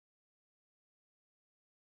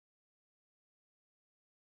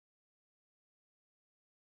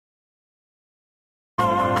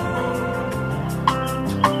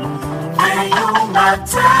Veille au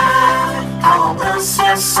matin, quand le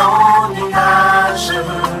ciel sans nuage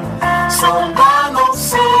semble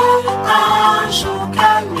annoncer un jour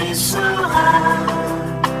calme et serein.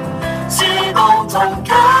 C'est dans ton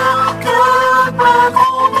cœur que peut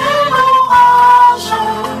tomber l'orage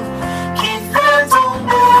qui fait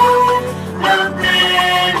tomber le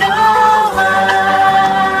pèlerin.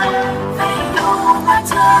 Veille au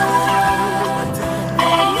matin,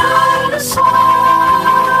 veille le soir,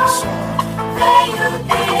 veille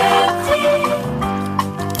et prie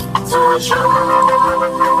toujours.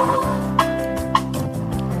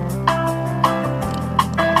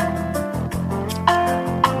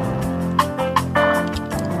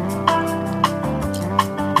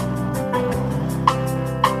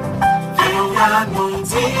 À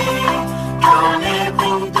midi, quand les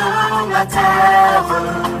bruits de la terre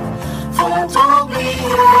font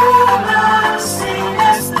oublier le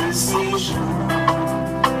céleste séjour,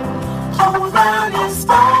 trouve un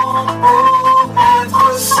instant pour être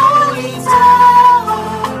solitaire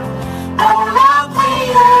dans la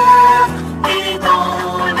prière et dans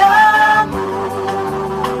l'amour.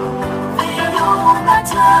 Veille au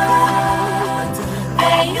matin,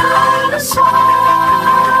 veille le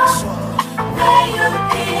soir, veille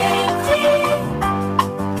et prie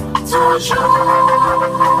toujours.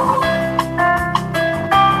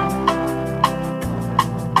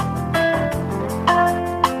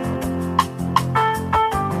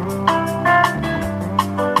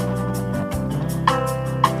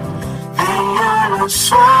 Veille le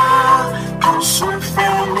soir, quand se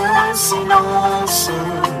fait le silence,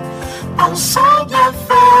 pense au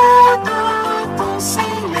bienfait de ton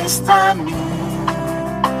céleste ami.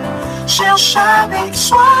 Cherche avec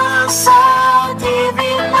soin sa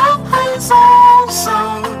divine présence,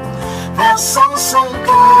 versant son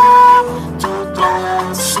cœur tout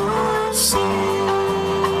en souci.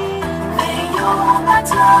 Veille au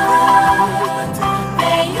matin,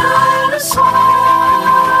 veille le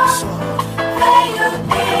soir, veille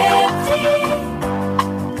et prie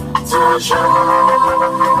toujours.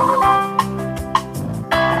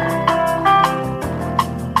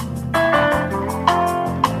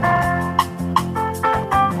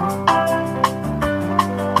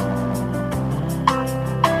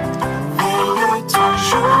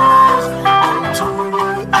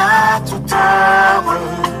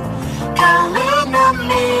 Car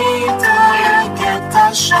l'ennemi te guette à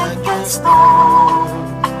chaque instant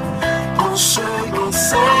pour se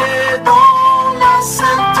glisser dans la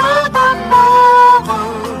sainte demeure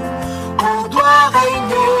où doit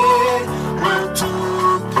régner le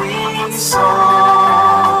Tout-Puissant.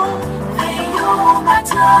 Veille au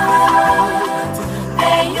matin,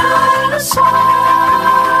 veille le soir,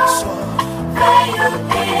 veille et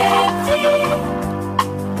prie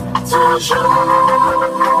toujours.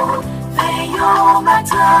 Veille au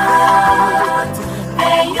matin,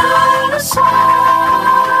 veille le soir,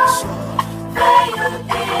 veille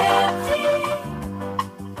et prie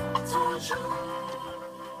toujours.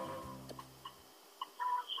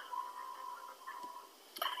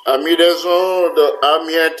 Amis des ondes,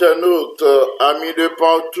 amis internautes, amis de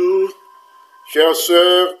partout, chers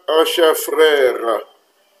sœurs, chers frères,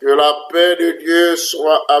 que la paix de Dieu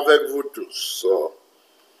soit avec vous tous.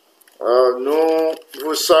 Nous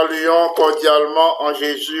vous saluons cordialement en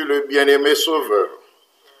Jésus, le bien-aimé Sauveur.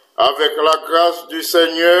 Avec la grâce du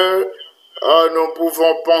Seigneur, nous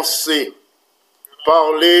pouvons penser,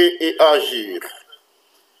 parler et agir.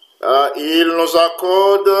 Il nous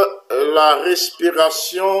accorde la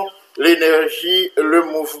respiration, l'énergie, le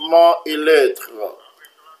mouvement et l'être.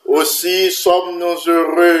 Aussi sommes-nous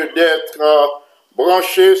heureux d'être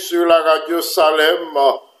branchés sur la radio Salem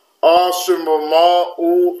en ce moment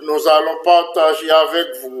où nous allons partager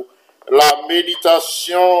avec vous la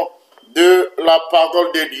méditation de la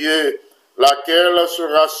parole de Dieu, laquelle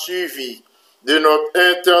sera suivie de notre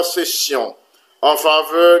intercession en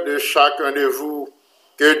faveur de chacun de vous.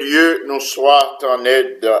 Que Dieu nous soit en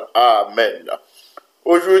aide. Amen.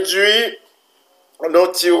 Aujourd'hui, nous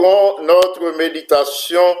tirons notre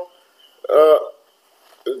méditation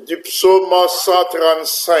du psaume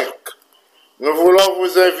 135. Nous voulons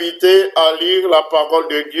vous inviter à lire la parole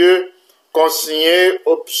de Dieu consignée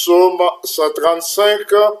au psaume 135.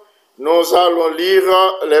 Nous allons lire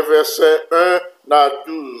les versets 1 à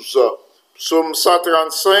 12. Psaume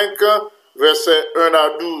 135, versets 1 à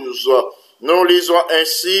 12. Nous lisons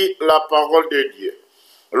ainsi la parole de Dieu.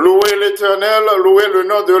 Louez l'Éternel, louez le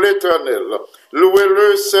nom de l'Éternel. Louez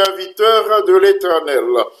le serviteur de l'Éternel,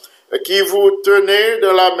 qui vous tenez de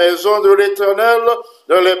la maison de l'Éternel,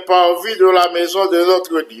 dans les parvis de la maison de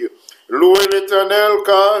notre Dieu. Louez l'Éternel,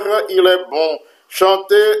 car il est bon,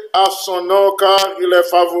 Chantez à son nom car il est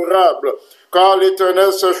favorable, car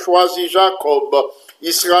l'Éternel se choisit Jacob,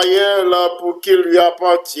 Israël pour qu'il lui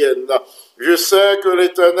appartienne. Je sais que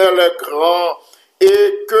l'Éternel est grand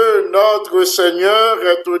et que notre Seigneur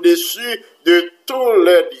est au-dessus de tous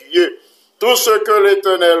les dieux. Tout ce que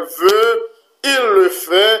l'Éternel veut, il le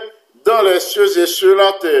fait dans les cieux et sur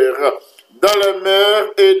la terre, dans les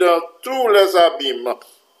mers et dans tous les abîmes.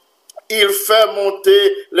 Il fait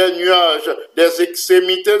monter les nuages des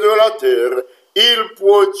extrémités de la terre. Il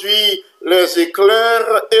produit les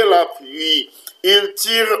éclairs et la pluie. Il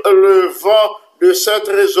tire le vent de ses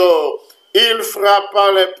trésors. Il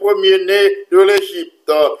frappa les premiers-nés de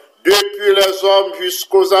l'Égypte, depuis les hommes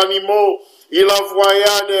jusqu'aux animaux. Il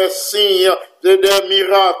envoya des signes et des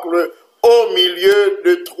miracles au milieu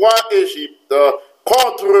de 3 Égyptes,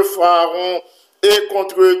 contre Pharaon et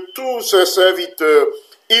contre tous ses serviteurs.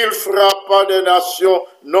 Il frappa des nations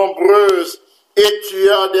nombreuses et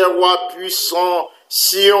tua des rois puissants,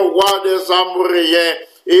 Sion, roi des Amoréens,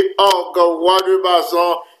 et Og, roi de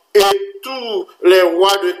Bazan, et tous les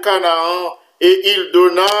rois de Canaan, et il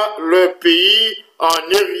donna le pays en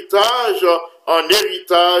héritage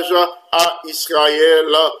à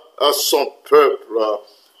Israël, à son peuple.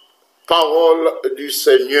 Parole du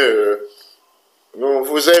Seigneur. Nous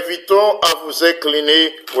vous invitons à vous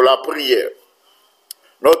incliner pour la prière.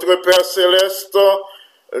 Notre Père Céleste,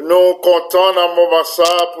 nous comptons dans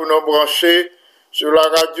Mombasa pour nous brancher sur la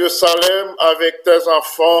radio Salem avec tes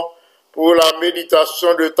enfants pour la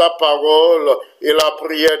méditation de ta parole et la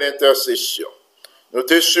prière d'intercession. Nous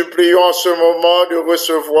te supplions en ce moment de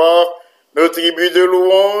recevoir nos tribus de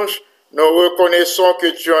louanges. Nous reconnaissons que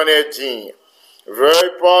tu en es digne.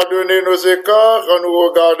 Veuille pardonner nos écarts en nous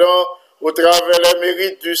regardant au travers les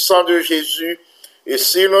mérites du sang de Jésus. Et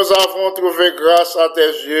si nous avons trouvé grâce à tes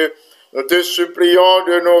yeux, nous te supplions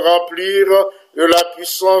de nous remplir de la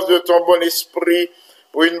puissance de ton bon esprit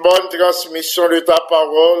pour une bonne transmission de ta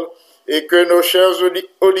parole et que nos chers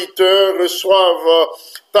auditeurs reçoivent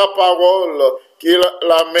ta parole, qu'ils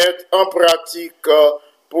la mettent en pratique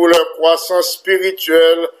pour leur croissance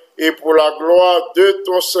spirituelle et pour la gloire de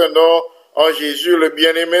ton Saint-Nom en Jésus le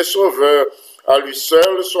bien-aimé Sauveur. À lui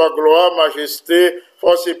seul soit gloire, majesté,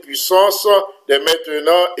 force et puissance, dès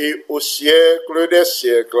maintenant et au siècle des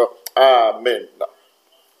siècles. Amen.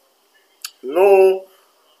 Nous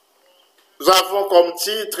avons comme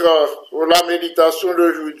titre pour la méditation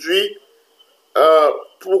d'aujourd'hui,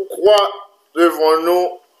 pourquoi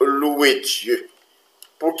devons-nous louer Dieu?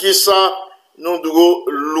 Pour qui ça nous devons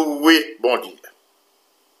louer bon Dieu?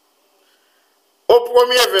 Au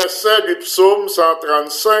premier verset du psaume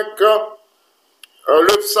 135,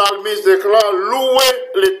 le psalmiste déclare « Louez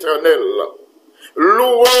l'Éternel,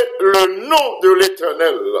 louez le nom de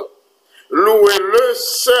l'Éternel, louez le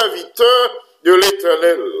serviteur de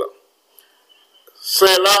l'Éternel. »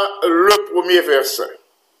 C'est là le premier verset.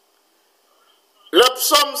 Le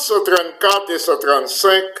psaume 134 et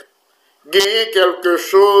 135 gagnent quelque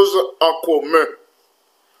chose en commun.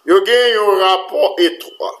 Ils gagnent un rapport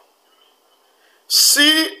étroit.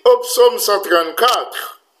 Si au psaume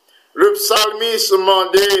 134, le psalmiste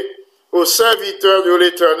demandait aux serviteurs de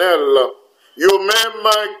l'Éternel, eux même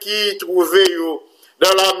qui trouvaient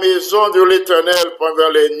dans la maison de l'Éternel pendant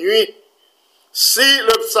les nuits, si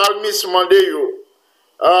le psalmiste demandait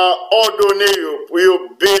ordonner pour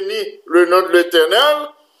bénir le nom de l'Éternel,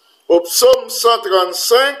 au psaume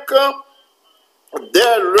 135,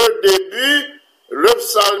 dès le début, le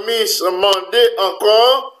psalmiste demandait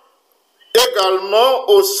encore également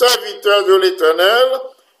aux serviteurs de l'Éternel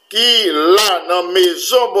qui, là, dans la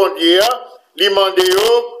maison bon Dieu, li mande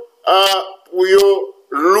pour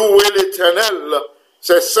louer l'Éternel.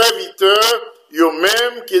 Ces serviteurs,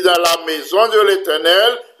 eux-mêmes qui dans la maison de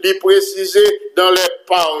l'Éternel, li préciser dans les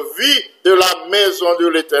parvis de la maison de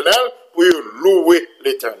l'Éternel pour louer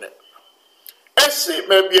l'Éternel. Ainsi,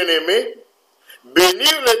 mes bien-aimés,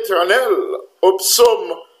 bénir l'Éternel au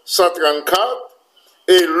psaume 134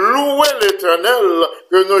 et louer l'Éternel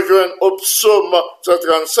que nous joignons au psaume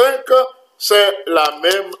 135, c'est la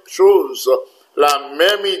même chose, la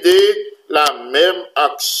même idée, la même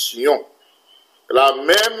action, la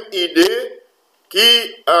même idée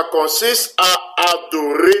qui consiste à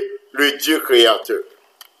adorer le Dieu créateur.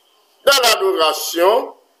 Dans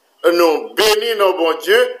l'adoration, nous bénissons nos bons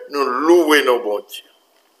dieux, nous louons nos bons dieux.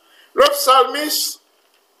 Le psalmiste,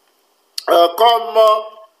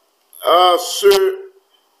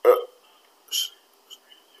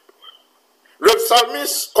 le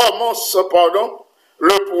psalmiste commence,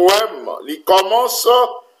 le poème, il commence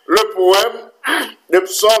le poème,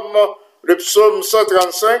 le psaume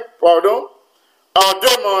 135, en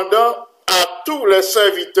demandant à tous les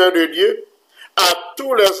serviteurs de Dieu, à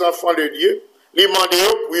tous les enfants de Dieu, il demande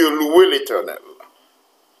pour louer l'Éternel.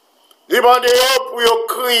 Il demande pour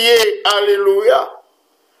crier Alléluia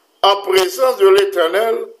en présence de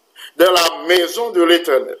l'Éternel, dans la maison de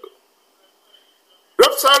l'Éternel. Le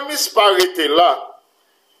psalmiste paraît là,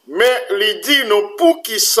 mais il dit nous pour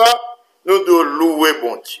qui ça nous devons louer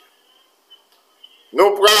bon Dieu.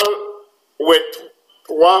 Nous prenons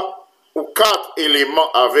 3 ou 4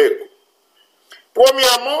 éléments avec vous.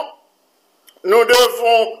 Premièrement, nous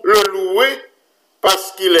devons le louer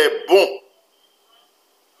parce qu'il est bon.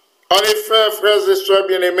 En effet, frères et sœurs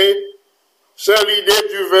bien-aimés, c'est l'idée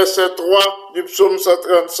du verset 3 du psaume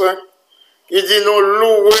 135 qui dit nous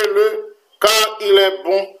louez-le car il est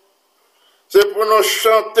bon. C'est pour nous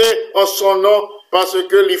chanter en son nom parce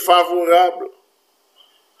qu'il est favorable.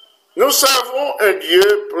 Nous servons un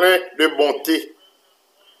Dieu plein de bonté.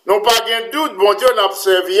 Non pas de doute, bon Dieu n'a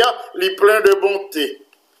servi, il est plein de bonté.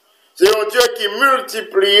 C'est un Dieu qui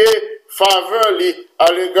multipliait faveur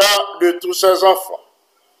à l'égard de tous ses enfants.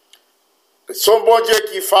 Son bon Dieu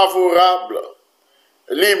qui est favorable,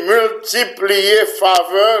 il multipliait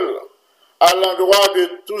faveur à l'endroit de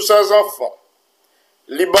tous ses enfants.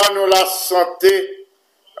 Il nous la santé,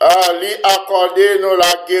 il accordé nous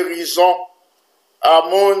la guérison à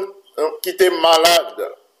moun qui était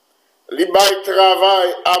malade. Il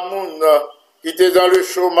travail à moun qui était dans le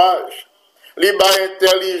chômage. Il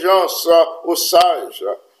intelligence aux sages.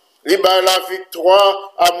 Il la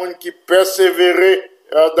victoire à moun qui persévérait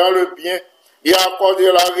dans le bien. Il a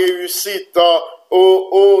accordé la réussite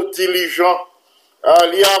aux diligents.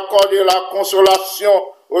 Il a accordé la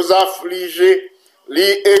consolation aux affligés. Il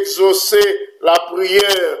a exaucé la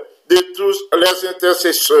prière de tous les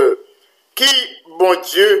intercesseurs. Qui, bon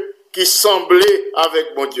Dieu, qui semblait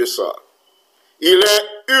avec bon Dieu ça? Il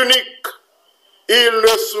est unique. Il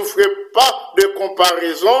ne souffre pas de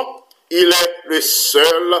comparaison. Il est le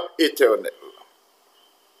seul éternel.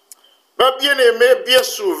 Mais bien aimé, bien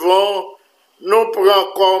souvent, nous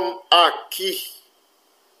prenons comme acquis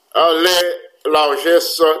les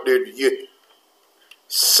largesses de Dieu,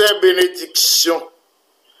 ses bénédictions,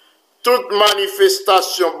 toute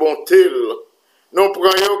manifestation bonté, nous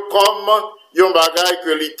prenons comme un bagage que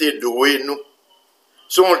l'ité doué nous.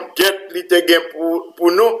 Son dette l'ité gain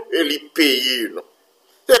pour nous et l'y payer nous.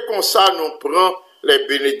 C'est comme ça nous prenons les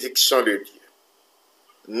bénédictions de Dieu.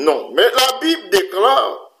 Non, mais la Bible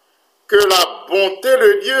déclare que la bonté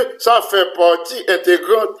de Dieu, ça fait partie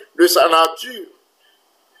intégrante de sa nature.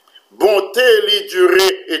 Bonté lui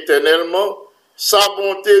durer éternellement, sa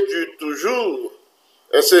bonté dure toujours.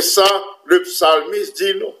 Et c'est ça le psalmiste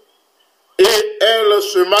dit nous. Et elle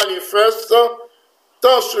se manifeste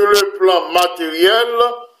tant sur le plan matériel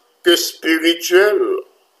que spirituel.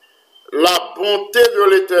 La bonté de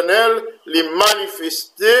l'Éternel l'est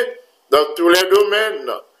manifestée dans tous les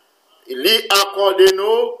domaines. Il y accorde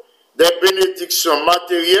nous des bénédictions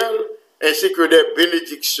matérielles ainsi que des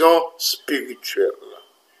bénédictions spirituelles.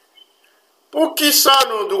 Pour qui ça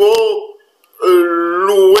nous devons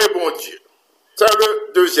louer bon Dieu? C'est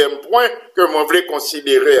le deuxième point que je voulais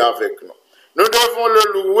considérer avec nous. Nous devons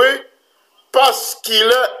le louer parce qu'il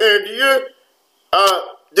est un Dieu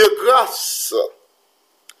de grâce.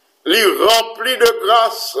 Il remplit de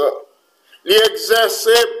grâce. Il exerce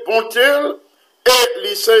bonté et il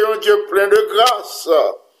est un Dieu plein de grâce.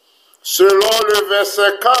 Selon le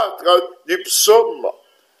verset 4 du psaume,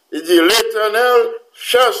 il dit l'Éternel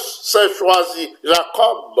s'est choisi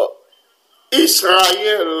Jacob,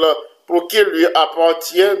 Israël, pour qu'il lui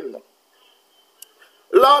appartienne.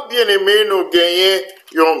 Là, bien-aimés, nous gagnons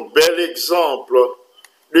un bel exemple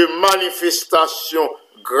de manifestation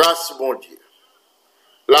grâce, mon Dieu.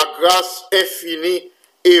 La grâce infinie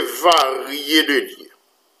et variée de Dieu.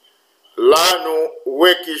 Là, nous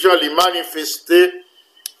voyons que Jean l'a manifesté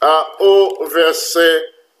au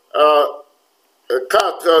verset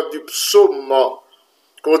 4 du psaume.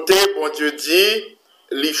 Côté, bon Dieu dit,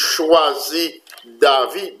 il choisit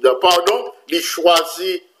David, pardon, il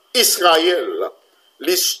choisit Israël,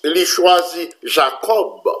 il choisit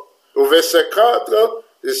Jacob. Au verset 4,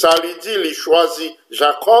 ça lui dit, il choisit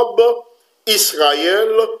Jacob,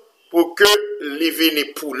 Israël, pour que il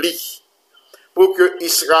vienne pour lui. Pour que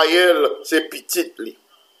Israël, c'est petit lui.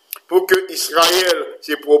 Pour que Israël,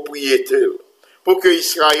 c'est propriété. Pour que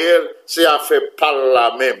Israël, c'est affaire par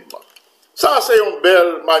la même. Ça, c'est une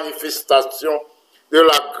belle manifestation de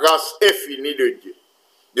la grâce infinie de Dieu.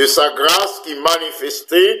 De sa grâce qui est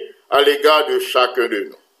manifestée à l'égard de chacun de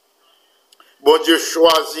nous. Bon Dieu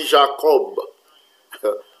choisit Jacob.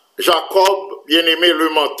 Jacob, bien-aimé, le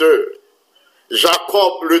menteur.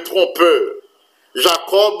 Jacob, le trompeur.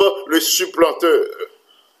 Jacob le supplanteur.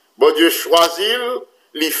 Bon Dieu choisit,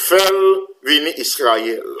 il fait venir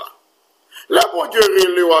Israël. Là, bon Dieu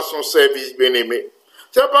relève à son service bien-aimé.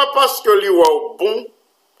 C'est pas parce que lui est bon,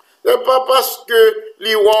 c'est pas parce que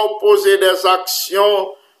lui a posé des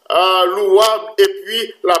actions louables et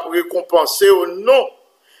puis la récompenser au non.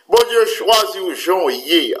 Bon Dieu choisit aux gens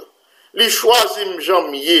hier. Il choisit les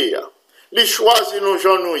gens hier. Il choisit nos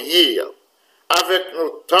gens nous hier. Avec nos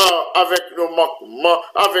torts, avec nos manquements,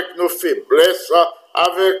 avec nos faiblesses,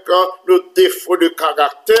 avec nos défauts de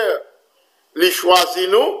caractère. Il choisit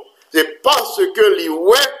nous, c'est parce que lui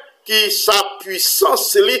ouais qui sa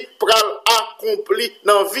puissance li pral accompli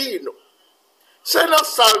dans vie nous. C'est dans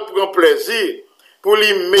ça qu'il prend plaisir pour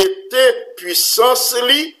lui mettre puissance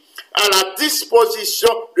li à la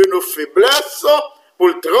disposition de nos faiblesses, pour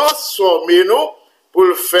le transformer nous, pour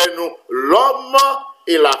le faire nous l'homme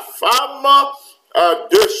et la femme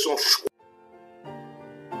de son choix.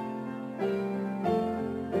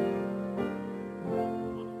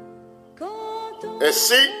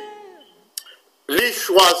 Ainsi, il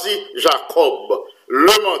choisit Jacob,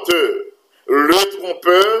 le menteur, le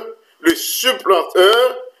trompeur, le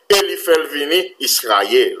supplanteur, et il fait venir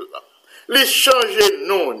Israël. Il change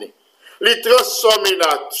nom, il transforme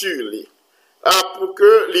nature, pour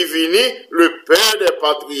que il vienne le père des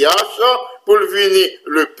patriarches, pour venir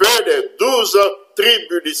le père des 12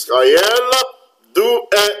 tribus d'Israël, d'où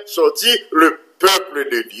est sorti le peuple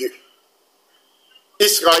de Dieu.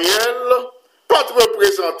 Israël, pas te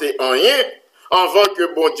représenter en rien, avant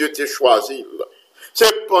que bon Dieu t'ait choisi.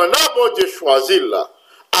 C'est pendant bon Dieu choisi là,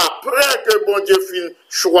 après que bon Dieu fin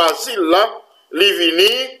choisi là, il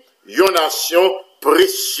vini une nation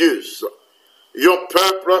précieuse, un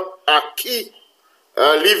peuple acquis,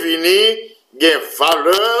 il vini gain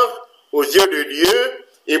valeur aux yeux de Dieu,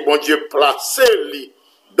 et bon Dieu placé lui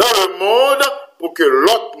dans le monde pour que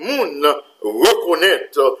l'autre monde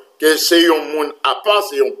reconnaisse que c'est un monde à part,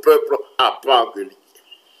 c'est un peuple à part de lui.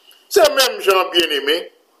 C'est même gens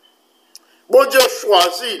bien-aimés. Bon Dieu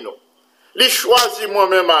choisit nous. Il choisit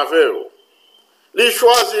moi-même avec vous. Il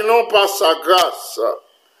choisit nous par sa grâce.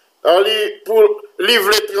 Pour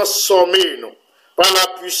livrer, transformer nous par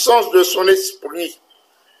la puissance de son esprit.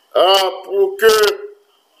 Pour que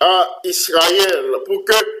Israël, pour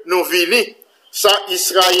que nous venions, ça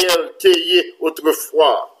Israël qui est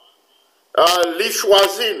autrefois. Il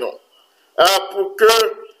choisit nous. Pour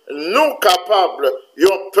que nous capables,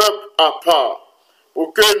 un peuple à part,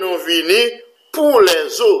 pour que nous venions pour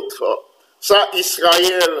les autres. Ça,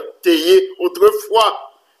 Israël, t'ayé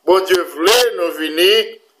autrefois. Bon Dieu voulait nous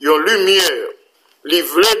venir, une lumière. Il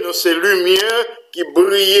voulait nous ces lumières qui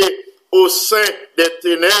brillaient au sein des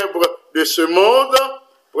ténèbres de ce monde,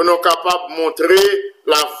 pour nous capables de montrer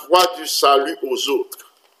la voie du salut aux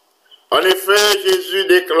autres. En effet, Jésus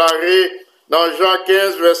déclarait dans Jean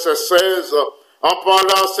 15, verset 16, en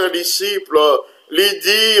parlant à ses disciples, il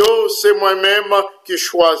dit, oh, c'est moi-même qui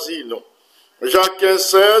choisis, non. Jean 15,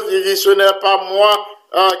 16, il dit, ce n'est pas moi,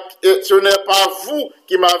 ce n'est pas vous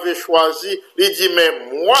qui m'avez choisi. Il dit, mais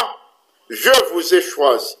moi, je vous ai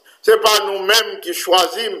choisi. C'est pas nous-mêmes qui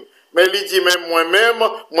choisissons, mais il dit, mais moi-même,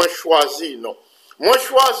 moi choisis, non. Moi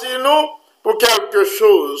choisis, non, pour quelque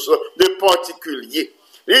chose de particulier.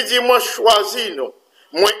 Il dit, moi choisis, non.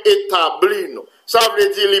 Moi établi, non. Ça veut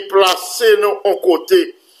dire, il placer nous en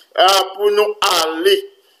côté, pour nous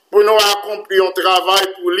aller, pour nous accomplir un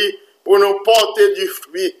travail pour lui, pour nous porter du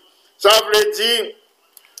fruit. Ça veut dire,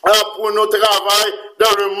 pour nous travailler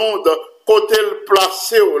dans le monde, côté le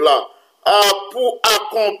placer là, pour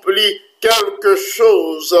accomplir quelque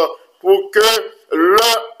chose, pour que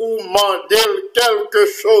l'un ou mandel quelque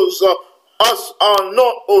chose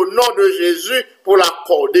au nom de Jésus pour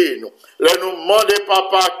l'accorder nous. Là nous demandez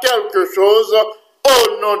papa quelque chose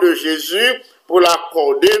au nom de Jésus pour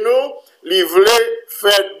l'accorder nous. Il voulait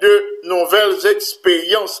faire de nouvelles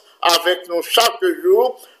expériences avec nous chaque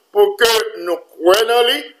jour pour que nous croyions en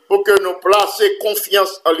lui, pour que nous placions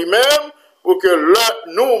confiance en lui-même, pour que là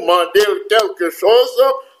nous demandions quelque chose,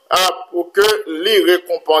 pour que lui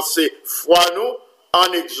récompenser foi nous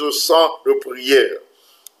en exaucant nos prières.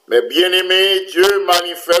 Mais bien-aimé, Dieu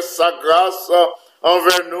manifeste sa grâce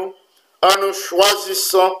envers nous en nous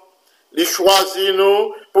choisissant. Il choisit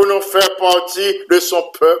nous pour nous faire partie de son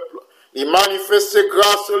peuple. Il manifeste ses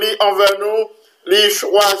grâces envers nous. Il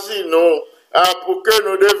choisit nous pour que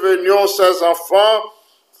nous devenions ses enfants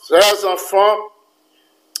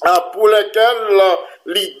pour lesquels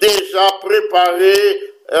il déjà préparé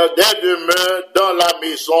des demeures dans la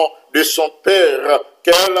maison de son Père.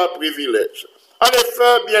 Quel privilège! En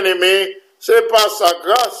effet, bien-aimés, c'est par sa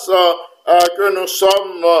grâce que nous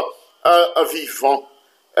sommes vivant.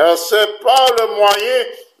 C'est par le moyen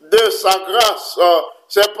de sa grâce,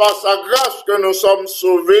 c'est par sa grâce que nous sommes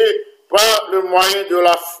sauvés, par le moyen de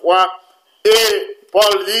la foi. Et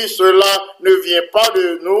Paul dit, cela ne vient pas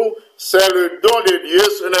de nous, c'est le don de Dieu,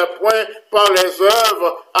 ce n'est point par les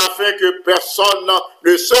œuvres, afin que personne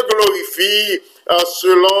ne se glorifie,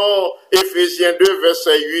 selon Éphésiens 2,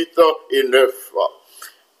 versets 8 et 9.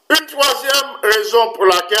 Une troisième raison pour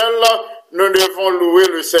laquelle nous devons louer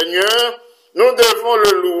le Seigneur, nous devons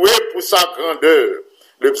le louer pour sa grandeur.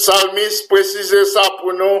 Le psalmiste précisait ça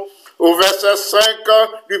pour nous au verset 5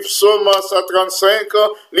 du psaume 135.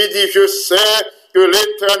 Il dit, je sais que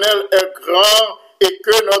l'Éternel est grand et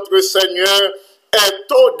que notre Seigneur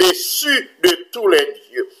est au-dessus de tous les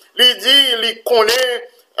dieux. Il dit, il connaît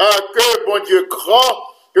que bon Dieu grand,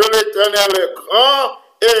 que l'Éternel est grand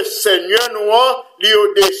et Seigneur nous, il est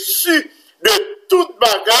au-dessus de toute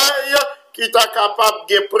bagaille qui est capable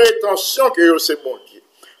de prétention que c'est bon Dieu.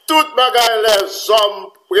 Toute bagaille, les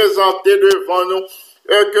hommes présentés devant nous,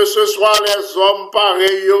 que ce soit les hommes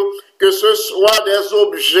pareils, que ce soit des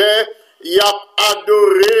objets, il a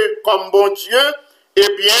adoré comme bon Dieu, eh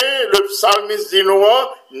bien, le psalmiste dit nous,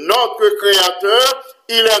 notre Créateur,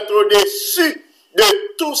 il est au-dessus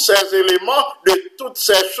de tous ces éléments, de toutes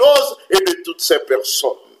ces choses et de toutes ces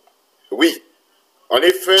personnes. Oui, en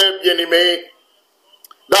effet, bien-aimé,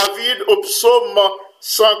 David, au psaume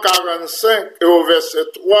 145 et au verset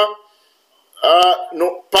 3,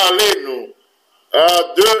 nous parlez-nous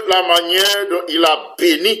de la manière dont il a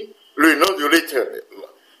béni le nom de l'Éternel.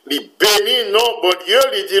 Il bénit non, bon Dieu,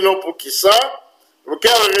 il dit non pour qui ça? Pour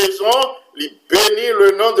quelle raison? Il bénit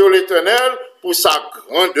le nom de l'Éternel pour sa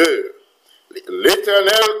grandeur.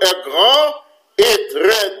 L'Éternel est grand et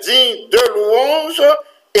très digne de louange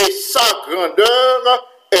et sa grandeur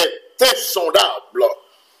est insondable.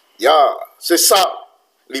 C'est ça.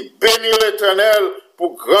 Il bénit l'Éternel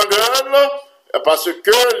pour grandeur parce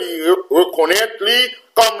que il reconnaît lui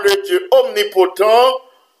comme le Dieu omnipotent,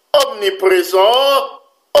 omniprésent,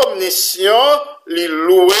 omniscient, il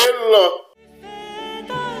loue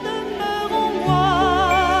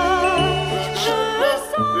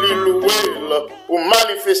pour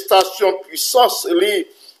manifestation puissance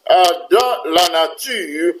dans la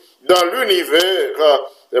nature, dans l'univers.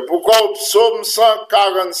 C'est pourquoi au psaume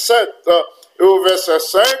 147 et au verset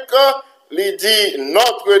 5, il dit,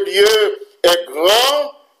 notre Dieu est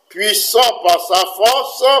grand, puissant par sa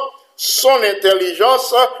force, son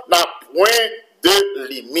intelligence n'a point de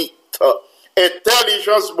limite.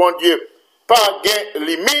 Intelligence, mon Dieu, pas de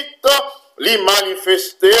limite, l'y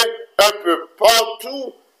manifester un peu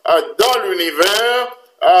partout dans l'univers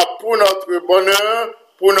pour notre bonheur,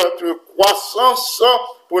 pour notre croissance,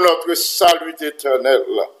 pour notre salut éternel.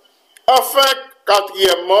 Enfin,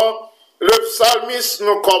 quatrièmement, le psalmiste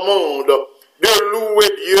nous commande de louer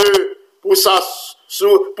Dieu pour sa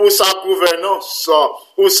gouvernance,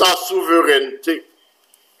 pour sa souveraineté.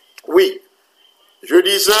 Oui, je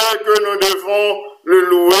disais que nous devons le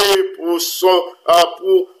louer pour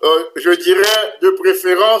je dirais de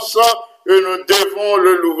préférence, que nous devons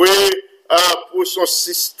le louer pour son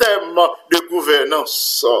système de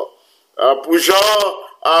gouvernance. Pour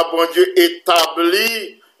genre, bon Dieu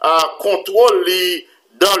établi, contrôlé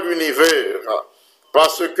dans l'univers.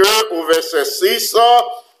 Parce que au verset 6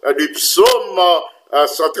 du psaume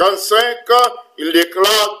 135, il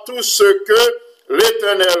déclare tout ce que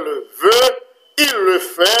l'Éternel veut, il le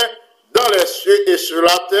fait dans les cieux et sur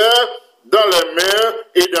la terre, dans les mers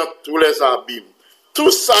et dans tous les abîmes.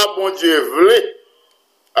 Tout ça, bon Dieu, voulait,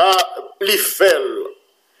 l'y fait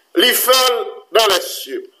dans les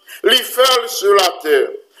cieux, l'y fait sur la terre,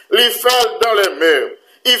 l'y fait dans les mers,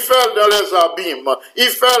 il fait dans les abîmes, il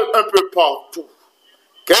fait un peu partout.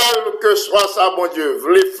 Quel que soit ça, bon Dieu,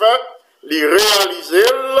 voulait faire, l'y réaliser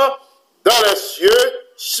dans les cieux,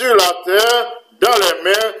 sur la terre, dans les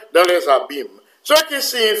mers, dans les abîmes. Ce qui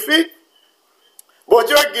signifie, bon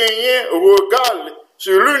Dieu gagné regard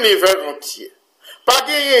sur l'univers entier. Pas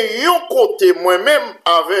gagner un côté moi-même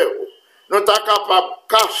avec vous. Nous sommes capables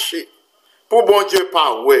de cacher pour bon Dieu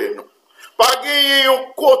pas ouais non. Pas gagner un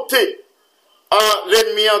côté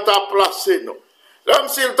l'ennemi t'a placé nous. Comme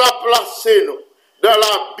s'il t'a placé nous dans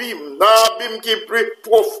l'abîme qui est plus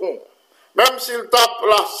profond. Même s'il t'a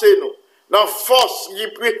placé nous dans la force qui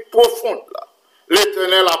est plus profonde là.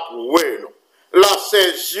 L'Éternel a prouvé nous. Là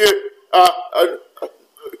ses yeux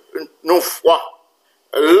nous froid.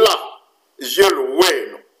 Là Dieu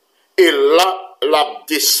le nous. Et là la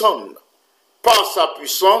descend par sa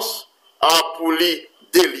puissance pour lui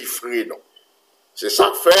délivrer nous. C'est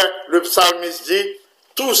ça que fait le psalmiste dit,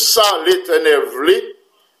 tout ça l'Éternel voulait,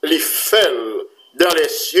 il fait dans les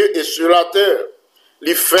cieux et sur la terre.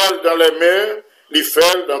 Il fait dans les mers, il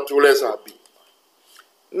fait dans tous les habits.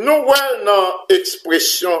 Nous voyons dans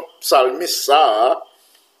l'expression psalmiste ça,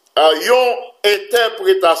 une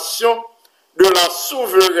interprétation de la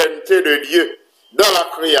souveraineté de Dieu dans la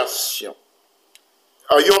création.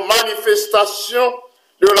 Une manifestation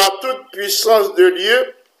de la toute-puissance de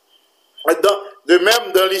Dieu, de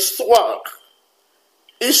même dans l'histoire.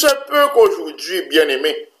 Il se peut qu'aujourd'hui,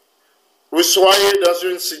 bien-aimés, vous soyez dans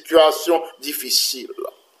une situation difficile.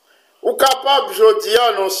 Ou capable, je dis,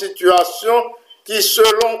 dans une situation qui,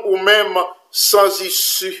 selon ou même sans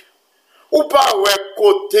issue, ou pas ouais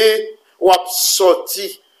côté ou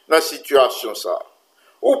sorti dans la situation ça.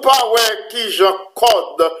 Ou pas ouais qui j'en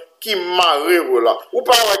code qui marre ou là, ou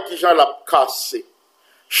pas ouais qui j'en l'a cassé.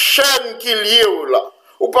 Chaîne qui lié ou là,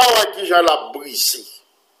 ou pas ouais qui j'en l'a brisé.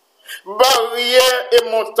 Barrière et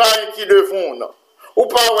montagne qui devant là, ou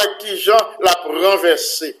pas ouais qui j'en l'a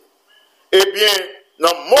renversé. Eh bien,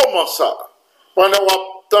 dans le moment ça, pendant que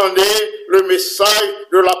vous attendez le message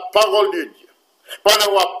de la parole de Dieu, pendant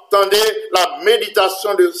que vous attendez la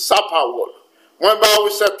méditation de sa parole, moi, je vous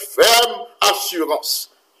cette ferme assurance,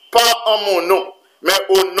 pas en mon nom, mais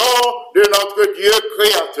au nom de notre Dieu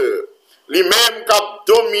créateur, lui-même qui a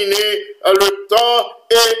dominé le temps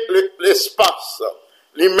et l'espace,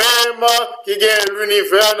 lui-même qui gagne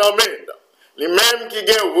l'univers dans le monde, lui-même qui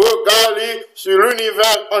gagne regard sur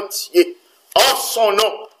l'univers entier. En son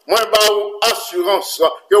nom, moi, je vous assurance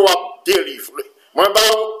que vous délivré. Moi,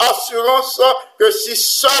 je vous assurance que si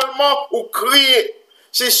seulement vous criez,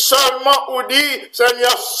 si seulement vous dites,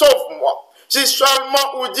 Seigneur, sauve-moi. Si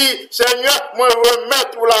seulement vous dites, Seigneur, moi,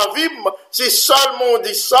 remets pour la vie. Si seulement vous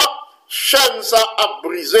dit ça, chaîne ça a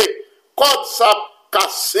brisé, corde ça a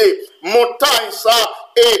cassé, montagne ça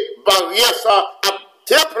et barrière ça a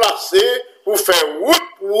déplacé pour faire route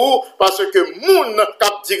pour vous, parce que moun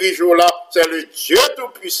cap dirigeant là, c'est le Dieu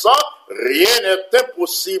tout-puissant. Rien n'est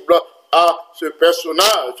impossible à ce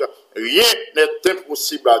personnage. Rien n'est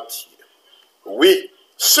impossible à dire. Oui,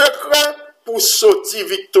 secret pour sortir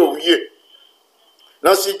victorieux dans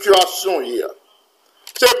la situation hier,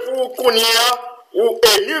 c'est pour qu'on y a ou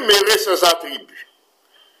énumérer ses attributs.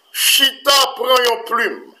 Chita prend une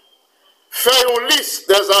plume, fait une liste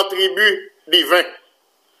des attributs divins,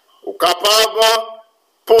 ou capable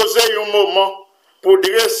de poser un moment pour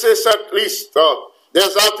dresser cette liste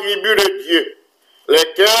des attributs de Dieu,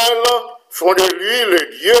 lesquels font de lui le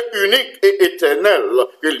Dieu unique et éternel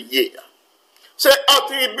que lié. Ces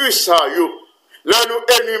attributs, ça, là nous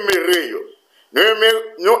énumérer,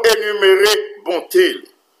 nous énumérer bonté,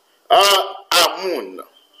 amour,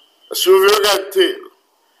 souveraineté,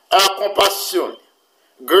 compassion,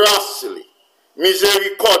 grâce,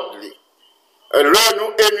 miséricorde, là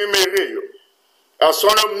nous énumérer son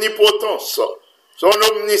omnipotence, son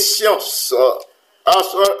omniscience,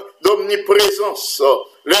 son omniprésence,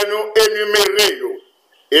 là nous énumérer,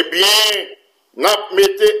 eh bien, nous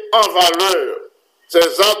mettons en valeur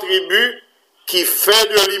ces attributs qui fait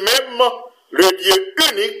de lui-même le Dieu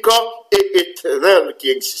unique et éternel qui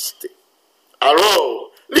existait.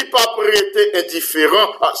 Alors, il n'est pas prêté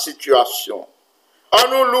indifférent à la situation. En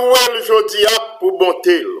nous louer le jodia pour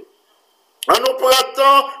bonté. En nous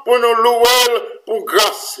prêtant pour nous louer pour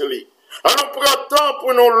grâce. En nous prêtant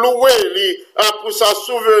pour nous louer pour sa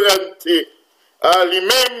souveraineté.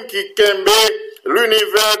 Lui-même qui kembe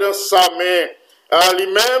l'univers de sa main.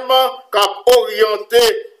 Lui-même qui a orienté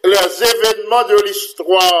les événements de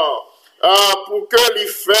l'histoire. Pour que les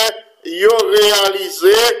faits y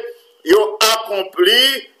réalisé, y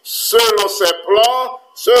accompli selon ses plans,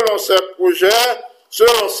 selon ses projets,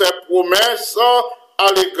 selon ses promesses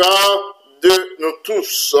à l'égard de nous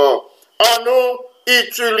tous. À nous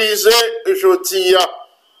utiliser, je dis,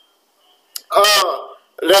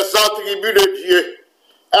 les attributs de Dieu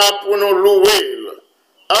pour nous louer.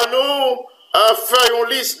 À nous faire une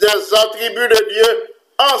liste des attributs de Dieu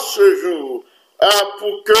en ce jour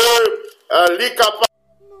pour que les capables.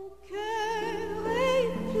 Mon cœur est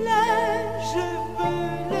plein, je veux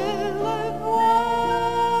le revoir.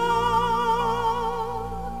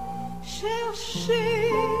 Cherchez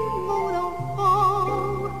mon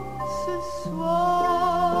enfant ce soir.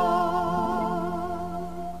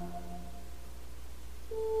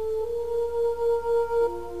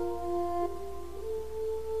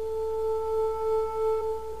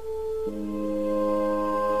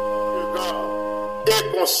 Et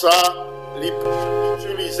comme ça,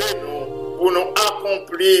 utiliser nous pour nous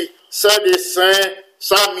accomplir sa dessein,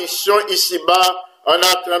 sa mission ici-bas, en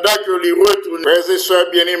attendant que les retourne. Frères et sœurs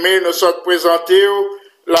bien-aimés, nous sommes présentés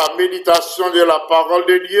la méditation de la parole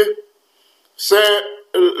de Dieu. C'est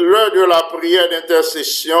l'heure de la prière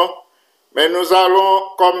d'intercession, mais nous allons,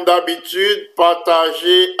 comme d'habitude,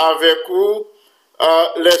 partager avec vous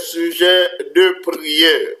les sujets de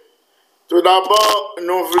prière. Tout d'abord,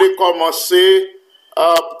 nous voulons commencer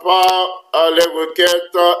par les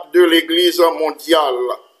requêtes de l'Église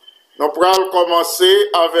mondiale. Nous allons commencer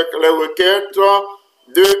avec les requêtes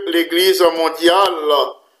de l'Église mondiale.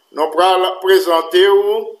 Nous allons présenter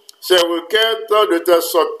ces requêtes de telle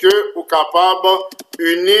sorte que vous capables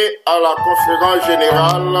unis à la conférence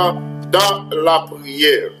générale dans la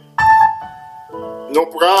prière. Nous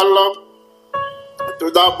allons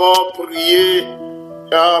tout d'abord prier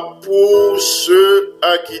pour ceux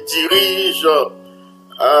qui dirigent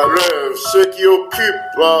l'œuvre, ceux qui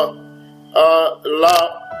occupent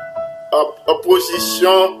la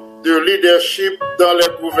position de leadership dans les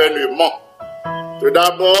gouvernements. Tout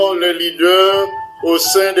d'abord, les leaders au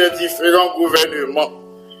sein des différents gouvernements.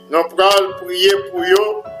 Nous allons prier pour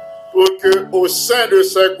eux, pour que au sein de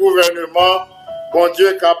ces gouvernements, bon Dieu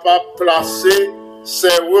est capable de placer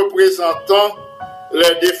ses représentants,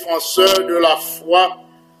 les défenseurs de la foi,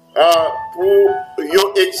 pour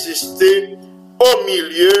exister au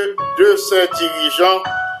milieu de ces dirigeants,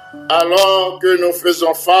 alors que nous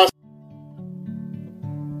faisons face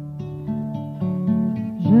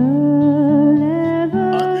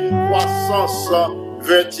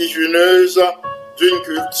vertigineuse d'une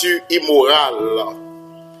culture immorale.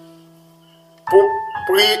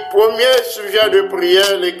 Premier sujet de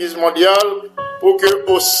prière, l'Église mondiale, pour que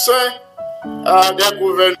au sein des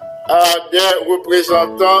gouvernements, des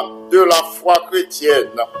représentants de la foi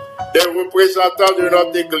chrétienne, des représentants de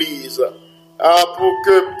notre Église, pour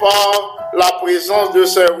que par la présence de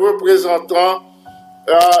ces représentants,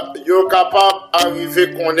 ils soient capables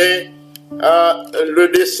d'arriver qu'on ait le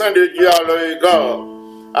dessein de Dieu à leur égard,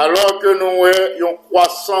 alors que nous avons une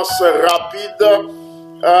croissance rapide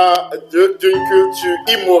d'une culture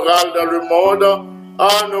immorale dans le monde,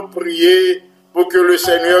 à nous prier pour que le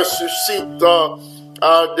Seigneur suscite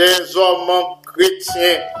des hommes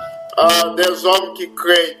chrétiens, des hommes qui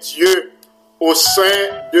craignent Dieu au sein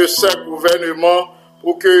de ces gouvernements,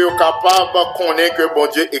 pour qu'ils soient capables de connaître que bon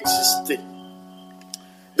Dieu existe.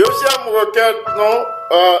 Deuxième requête,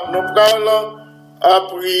 nous allons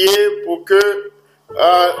prier pour que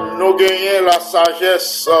nous gagnions la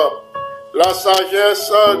sagesse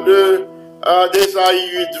d'Ésaïe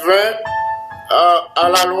 8:20, à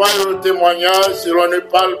la loi et au témoignage, si l'on ne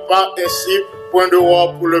parle pas ainsi, point de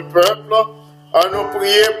roi pour le peuple. Nous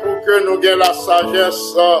prier pour que nous gagnions la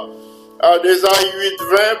sagesse d'Ésaïe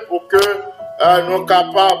 8:20, pour que nous soyons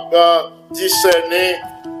capables de discerner,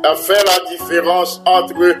 faire la différence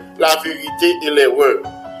entre la vérité et l'erreur.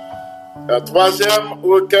 La troisième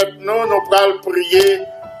requête, nous allons prier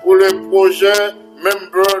pour le projet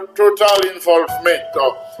Member Total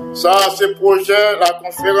Involvement. Ça, c'est projet, la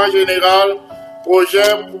conférence générale,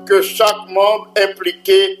 projet pour que chaque membre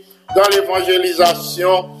impliqué dans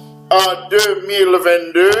l'évangélisation en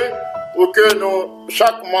 2022, pour que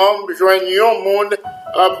chaque membre joigne un monde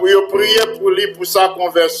pour prier pour lui pour sa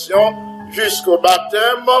conversion jusqu'au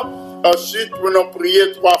baptême. Ensuite, nous allons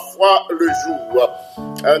prier 3 fois le jour.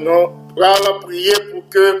 Nous allons prier pour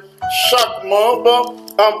que chaque membre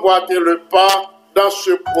emboîte le pas dans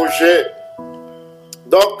ce projet.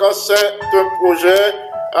 Donc, c'est un projet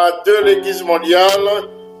de l'Église mondiale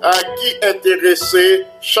qui intéressait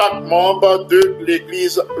chaque membre de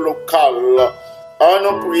l'Église locale.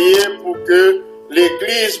 Nous prions pour que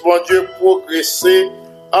l'Église, bon Dieu, progresse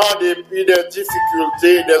en dépit des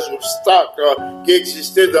difficultés, des obstacles qui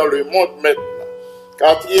existaient dans le monde maintenant.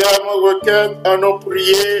 Quatrième requête, nous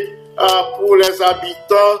prions pour les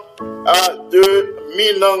habitants de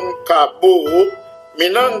Minangkabau.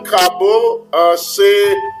 Minangkabau,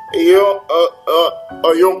 c'est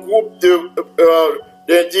un groupe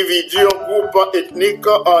d'individus, un groupe ethnique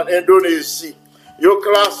en Indonésie. Ils sont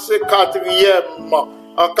classés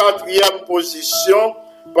en quatrième position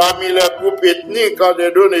parmi les groupes ethniques en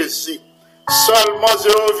Indonésie. Seulement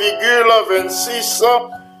 0,26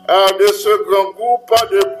 de ce grand groupe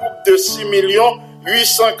de 6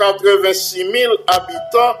 886 000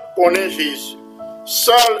 habitants connaissent Jésus.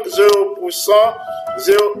 Seul 0%,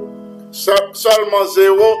 seulement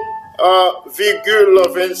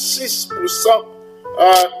 0,26%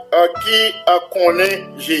 qui connaît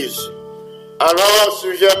Jésus. Alors,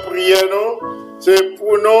 sujet prière, c'est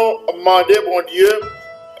pour nous demander, bon Dieu,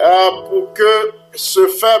 pour que ce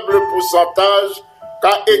faible pourcentage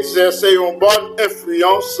qu'a exercé une bonne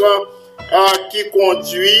influence qui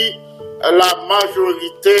conduit la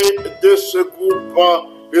majorité de ce groupe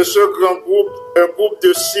de ce grand groupe, un groupe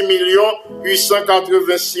de 6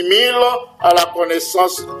 886 000 à la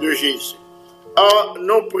connaissance de Jésus.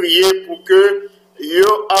 Nous prions pour que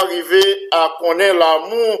yo arrivé à connaître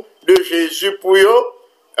l'amour de Jésus pour eux,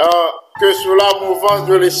 que sous la mouvance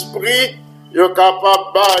de l'esprit, yo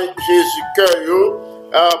capable de Jésus cœur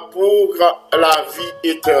pour la vie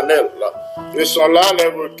éternelle. Ce sont là les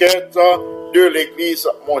requêtes de l'Église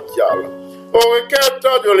mondiale. Aux requêtes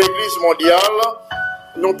de l'Église mondiale,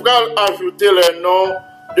 nous allons ajouter les noms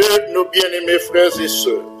de nos bien-aimés frères et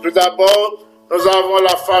sœurs. Tout d'abord, nous avons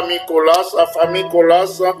la famille Colas. La famille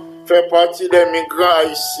Colas fait partie des migrants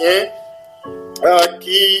haïtiens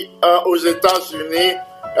qui, aux États-Unis,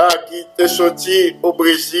 qui étaient sortis au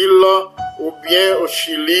Brésil ou bien au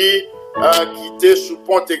Chili, qui étaient sous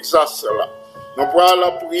pont Texas. Là. Nous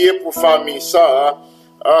allons prier pour la famille ça,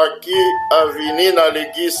 qui a venu dans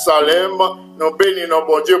l'église Salem. Nous bénissons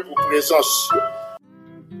bon Dieu pour présence.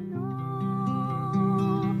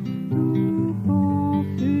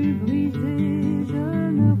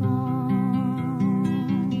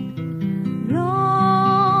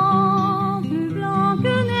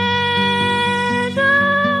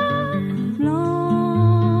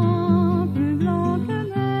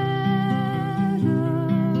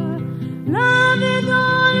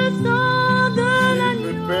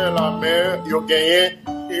 Ils ont gagné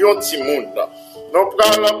un petit monde. Nous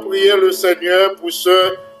allons prier le Seigneur pour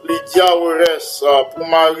ce Lydia Ores, pour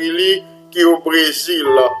Marie-Lie qui est au Brésil.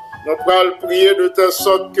 Nous allons prier de telle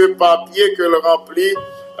sorte que papier que le remplit,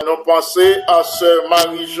 nous pensons à ce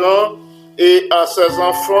Marie-Jean et à ses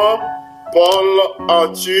enfants, Paul,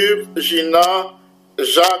 Arthur, Gina,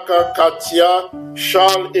 Jacques, Katia,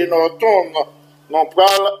 Charles et Norton. Nous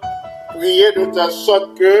allons prier de telle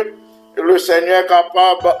sorte que le Seigneur est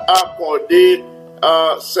capable d'accorder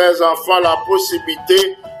à ses enfants la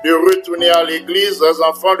possibilité de retourner à l'église, les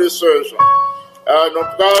enfants de Sœur Jean. Nous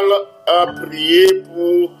allons prier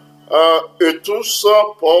pour eux tous,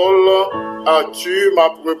 Paul, Arthur, ma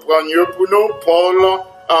reprendre pour nous, Paul,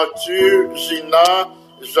 Arthur, Gina,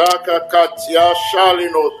 Jacques, Katia, Charles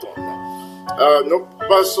et Norton. Nous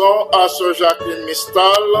passons à Sœur Jacqueline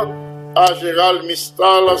Mistal, à Gérald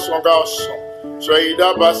Mistal, son garçon. Sœur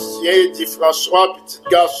Ida Bastien, dit François, petit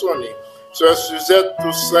garçonnet. Sœur Suzette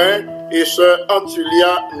Toussaint et Sœur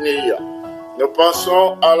Antulia Neya. Nous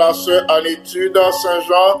passons à la Sœur Anitude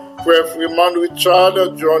Saint-Jean, Frère Freeman Richard,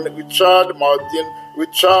 John Richard, Martin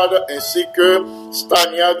Richard, ainsi que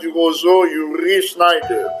Stania Durozo, Yuri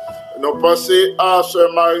Schneider. Nous passons à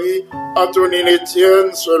Sœur Marie Antonine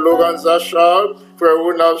Etienne, Sœur Lorenza Charles, Frère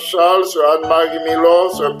Ronald Charles, Sœur Anne-Marie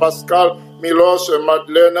Milor, Sœur Pascal Milor, Sœur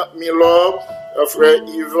Madeleine Milor, Frère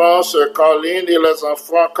Yvan, Sœur Caroline et les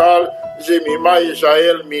enfants Carl, Jemima et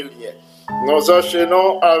Jaël Milien. Nous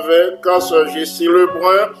enchaînons avec Sœur Jessie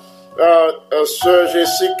Lebrun, Sœur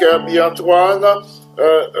Jessie Kirby-Antoine,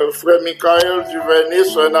 Frère Michael Duvernay,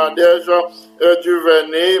 Sœur Nadège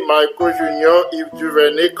Duvernay, Michael Junior, Yves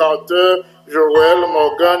Duvernay, Carter, Joël,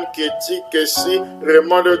 Morgan, Ketty, Kessie,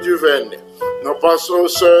 Raymond Duvernay. Nous passons aux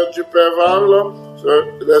Sœurs Duperval,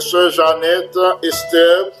 les Sœurs Jeannette,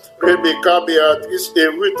 Esther, Rebecca, Béatrice et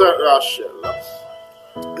Ruth Rachel.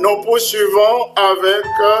 Nous poursuivons avec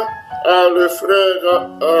le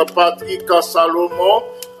frère Patrick Salomon,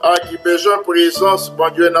 qui a besoin de présence bon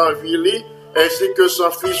Dieu dans la ville, ainsi que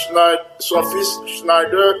son fils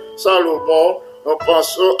Schneider Salomon. Nous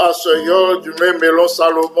passons à ce Yol du même Mélon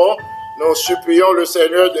Salomon. Nous supplions le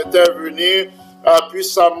Seigneur d'intervenir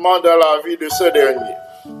puissamment dans la vie de ces derniers.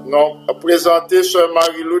 Nous présentons Sœur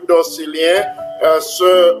Marie-Lou Dorcilien,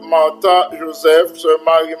 Sœur Martha Joseph, Sœur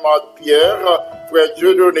Marie-Marthe Pierre, Frère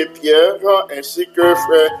Dieudonné Pierre, ainsi que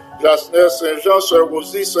Frère Jasner Saint-Jean, Sœur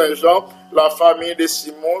Rosie Saint-Jean, la famille de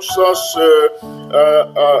Simon, Sœur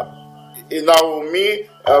Naomi,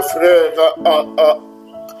 Frère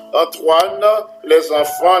Antoine, les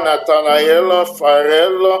enfants Nathanaël,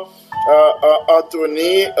 Farel,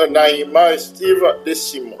 Anthony, Naïma et Steve de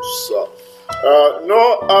Simons.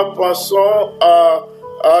 Nous pensons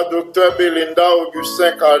à Dr. Belinda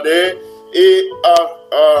Augustin Cadet et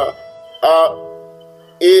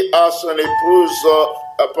à son épouse,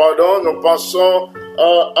 nous pensons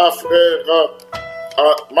à frère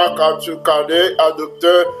Marc-Arthur Cadet, à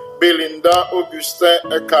Dr. Belinda Augustin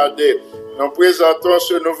Cadet. Nous présentons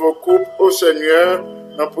ce nouveau couple au Seigneur.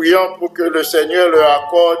 Nous prions pour que le Seigneur leur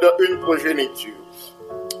accorde une progéniture.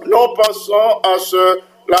 Nous passons à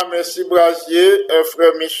la Merci Brasier,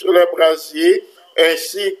 frère Michel Brasier,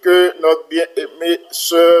 ainsi que notre bien-aimée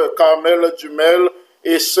sœur Carmel Dumel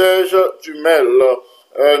et Serge Dumel.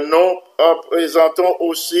 Nous présentons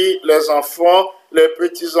aussi les enfants les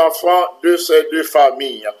petits-enfants de ces deux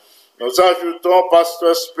familles. Nous ajoutons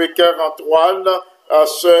Pasteur Speaker Antoine,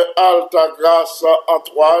 Sœur Altagrace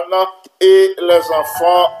Antoine et les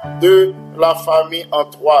enfants de la famille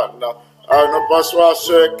Antoine. Nous passons à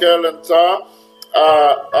Sœur Kelenta,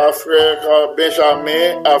 à frère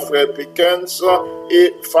Benjamin, à frère Pickens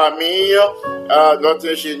et famille, à notre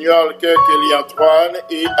ingénieur Kelly Antoine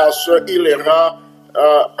et à Sœur Hilera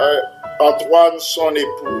Antoine, son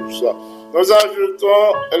épouse. Nous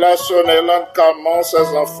ajoutons la Sœur Hélène Camon,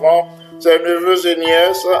 ses enfants, ses neveux et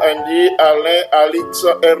nièces, Andy, Alain, Alix,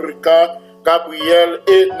 Erika, Gabriel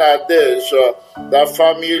et Nadège. La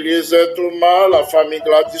famille Eliezer Thomas, la famille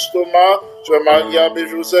Gladys Thomas, Sœur Maria B.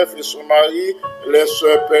 Joseph et son mari, les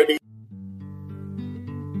sœurs Pelli.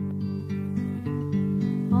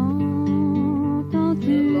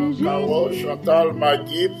 Carole, Chantal,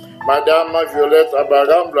 Maggie, Madame Violette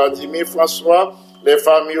Abaram, Vladimir François, les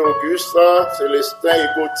familles Auguste, Célestin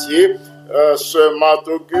et Gauthier, Sœur Marthe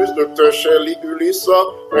Auguste, Dr. Shelley Ulysse,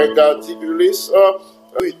 Frère Gadi Ulysse,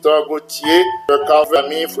 Victor Gauthier, le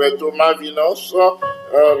famille Frère Thomas Vinos,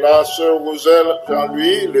 la Sœur Roselle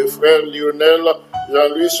Jean-Louis, le frère Lionel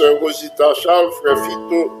Jean-Louis, Sœur Rosita Charles, Frère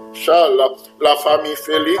Fito Charles, la famille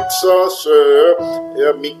Félix, Sœur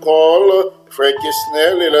Nicole, Frère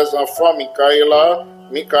Kisnel et les enfants Michaela,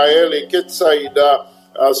 Michael et Ketsaïda,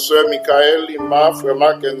 Sœur Michael Lima, Frère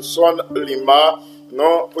Mackinson Lima.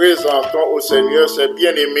 Nous présentons au Seigneur ses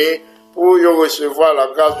bien-aimés pour y recevoir la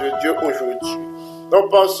grâce de Dieu aujourd'hui. Nous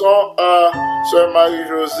passons à Sœur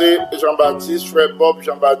Marie-Josée Jean-Baptiste, Frère Bob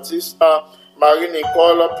Jean-Baptiste, à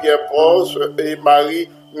Marie-Nicole Pierre-Paul et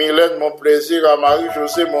Marie-Mylène Mon Plaisir, à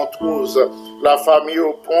Marie-Josée Montrose, la famille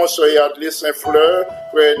au pont, Sœur Yadley Saint-Fleur,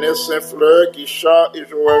 Frère Ernest Saint-Fleur, Guichard et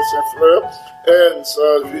Joël Saint-Fleur, Ernst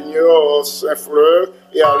Junior Saint-Fleur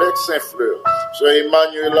et Alex Saint-Fleur. Sœur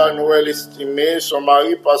Emmanuela Noël Estimé, son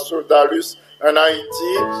mari, Pasteur Dalus en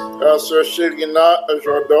Haïti, Sœur Chérina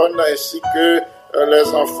Jordan, ainsi que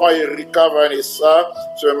les enfants Erika Vanessa,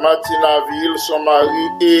 Sœur Martinaville, son mari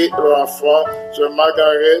et l'enfant, Sœur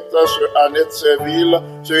Margaret, Sœur Annette Serville,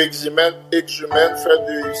 Sœur Exumène, frère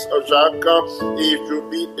de Jacques, et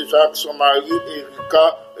Joby Jacques, son mari,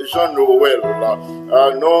 Erika Jean-Noël.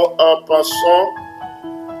 Nous passons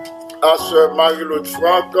à Sœur Marie-Claude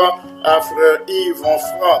Franck, à Frère Yvon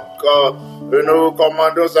Franck. Nous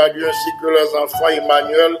commandons à Dieu ainsi que les enfants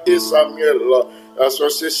Emmanuel et Samuel.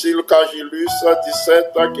 Sœur Cécile Cagilus,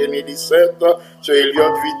 17, Kenny 17, Sœur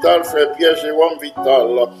Eliott Vital, Frère Pierre Jérôme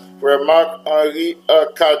Vital, Frère Marc-Henri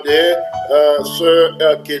Cadet, Sœur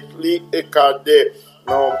Ketli et Cadet.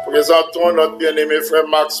 Nous présentons notre bien-aimé Frère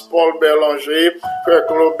Max Paul Berlanger, Frère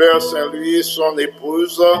Claubert Saint-Louis, son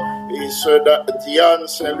épouse, et Sœur Diane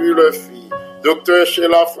Saint-Louis, leur fille. Docteur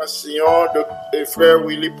Sheila Francillon, et Frère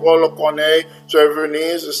Willy Paul Corneille, Sœur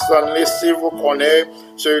Venise, Stanley Steve Corneille,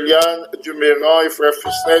 Sœur Liane Duméran et Frère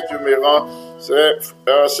Fusnet Duméran. C'est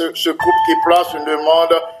ce couple qui place une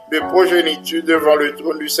demande de progéniture devant le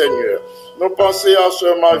trône du Seigneur. Nous pensons à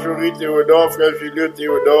Sœur Marjorie Théodore, Frère Julio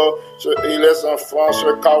Théodore et les enfants,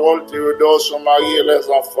 Sœur Carole Théodore, son mari et les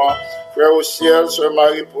enfants, Frère au ciel, Sœur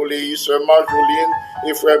Marie Pauléi, Sœur Marjoline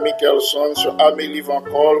et Frère Michelson, Sœur Amélie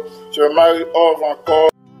Vancol, Sœur Marie-Or Vancol.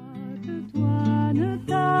 Toi ne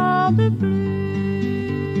tarde plus.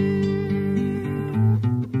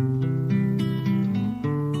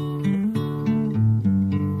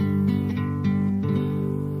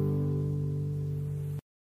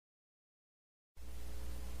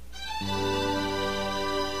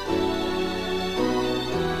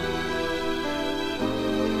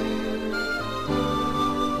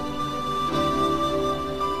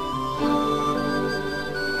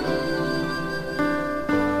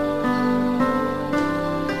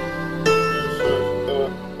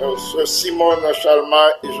 Simone Chalma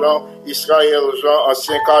et Jean Israël Jean,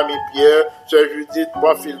 ancien Camille Pierre, Sœur Judith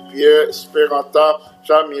Bonfil Pierre, Esperanta,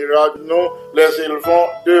 Jamira, nous les élevons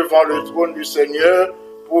devant le trône du Seigneur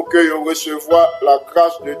pour que nous recevions la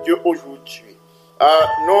grâce de Dieu aujourd'hui.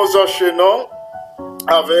 Nous enchaînons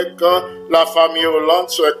avec la famille Hollande,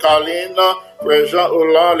 Sœur Caroline, Frère Jean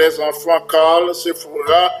Hollande, les enfants Carl,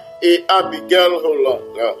 Sephora et Abigail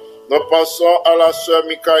Hollande. Nous passons à la Sœur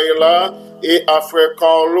Michaela et à Frère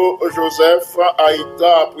Carlo Joseph,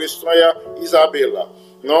 Aïta, à Preston et à Isabella.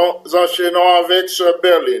 Nous enchaînons avec Sœur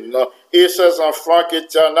Berlin et ses enfants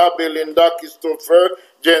Ketiana, Belinda, Christopher,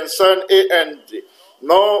 Jensen et Andy.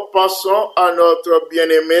 Nous passons à notre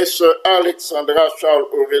bien-aimé Sœur Alexandra Charles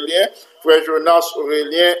Aurélien, Frère Jonas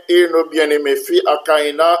Aurélien et nos bien-aimées filles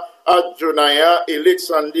Akaina, Adjonaya et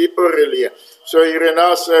Alexandrie Aurélien. Sœur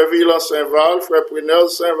Irena Serville Saint-Val, Frère Prunel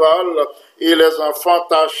Saint-Val et les enfants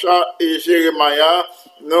Tacha et Jérémia,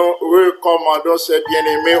 nous recommandons ces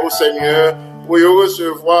bien-aimés au Seigneur pour y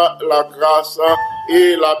recevoir la grâce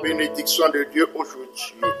et la bénédiction de Dieu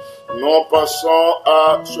aujourd'hui. Nous passons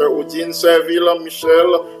à Sœur Odine Serville Michel,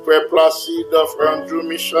 Frère Placide, Frère Andrew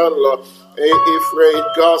Michel, et Frère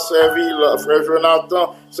Edgar Serville, Frère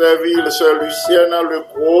Jonathan Serville, Sœur Lucienne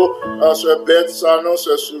Lecros, Sœur Beth Sanon,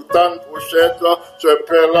 Sœur Sultane Pochette, Sœur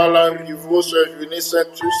Perla Larivo, Sœur Junie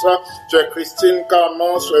Saint-Tus, Sœur Christine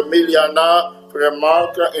Camon, Sœur Méliana, Frère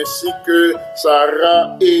Marc, ainsi que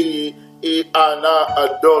Sarah et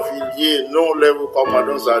Anna Dorvilliers. Nous les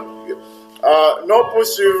recommandons à Dieu. Nous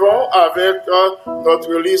poursuivons avec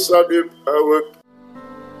notre liste de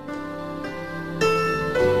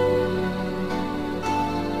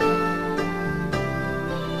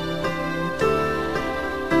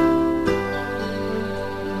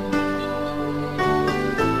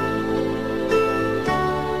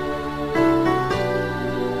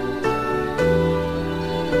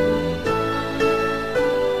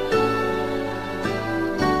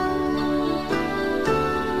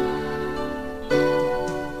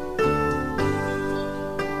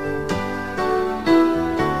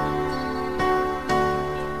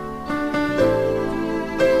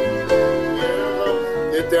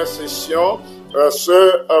intercession.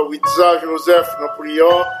 Sœur Witza Joseph, nous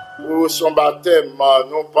prions pour son baptême.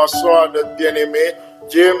 Nous pensons à notre bien-aimé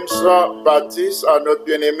James Baptiste, à notre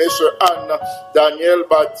bien-aimé Sœur Anne Daniel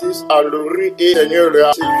Baptiste, à Laurie et Seigneur le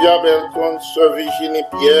Sylvia Belton, Sœur Virginie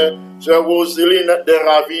Pierre, Sœur Roseline de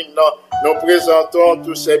Ravine. Nous présentons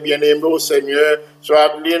tous ces bien-aimés au Seigneur. Sœur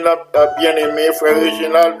Adeline bien-aimée, Frère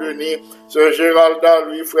Réginald Denis, Sœur Géralda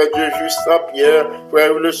Louis, Frère Dieu Justin Pierre,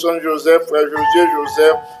 Frère Wilson Joseph, Frère José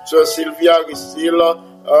Joseph, Sœur Sylvia Aristide,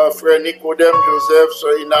 Frère Nicodème Joseph,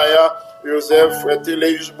 Sœur Inaya Joseph, Frère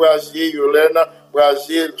Téléus Brasier, Yolène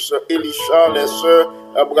Brasier, Sœur Elisha, les Sœurs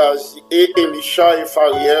Brasier et Elisha et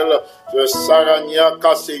Fariel, Sœur Sarania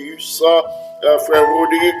Casseus, Frère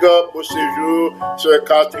Rodrigue Beauséjour, Sœur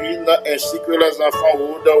Catherine, ainsi que les enfants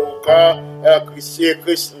Roda Oka, Christy et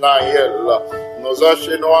Chris Naël. Nous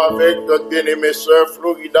enchaînons avec notre bien-aimée Sœur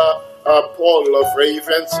Florida Paul, Frère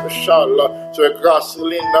Evans Charles, Sœur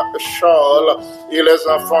Graceline Charles et les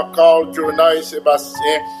enfants Carl, Jonah et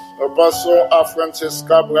Sébastien. Nous passons à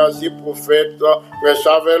Francesca Brasi, prophète, Frère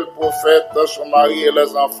Chavel, prophète, son mari et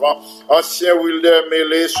les enfants, ancien Wilder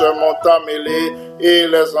Mélé, Sœur Monta Mélé et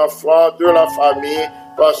les enfants de la famille,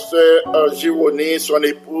 Pasteur Gironi, son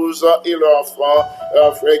épouse et leur enfant,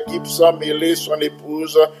 Frère Gibson Mélé, son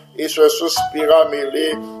épouse et Sœur Sospira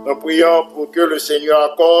Mélé. Nous prions pour que le Seigneur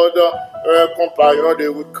accorde un compagnon de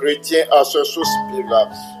route chrétien à Sœur Sospira.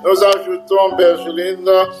 Nous ajoutons Bergeline,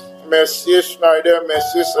 merci Schneider,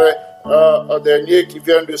 merci un dernier qui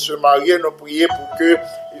vient de se marier. Nous prions pour que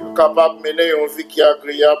soient capables de mener une vie qui est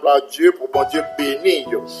agréable à Dieu, pour bon Dieu bénir.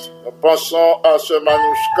 Nous pensons à ce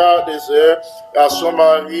Manouchka Désert, à son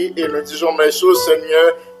mari, et nous disons merci au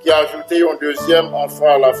Seigneur qui a ajouté un deuxième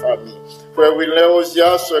enfant à la famille. Frère Wilner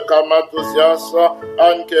Ozias, Kamat Ozias,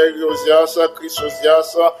 Anne Kerry Ozias, Chris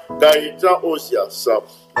Ozias, Gaëtan Ozias.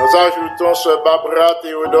 Nous ajoutons ce Barbara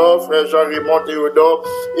Théodore, Frère Jean-Raymond Théodore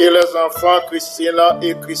et les enfants Christina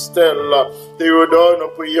et Christelle Théodore. Nous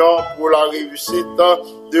prions pour la réussite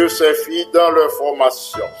de ces filles dans leur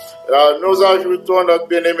formation. Nous ajoutons notre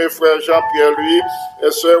bien-aimé frère Jean-Pierre lui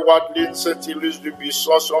et sœur Wadeline Saint-Ilus du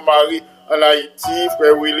Buisson, son mari en Haïti,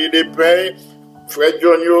 frère Willy Despins, frère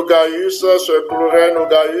Johnny Ogaius, sœur Glorène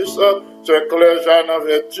Ogaius, sœur Claire Jeanne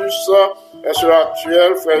Vertus, sœur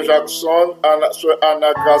actuelle, frère Jackson, sœur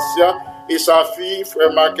Anna Gracia et sa fille,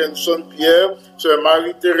 frère Mackinson Pierre, sœur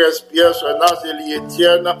Marie-Thérèse Pierre, sœur Nazélie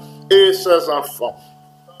Étienne et ses enfants.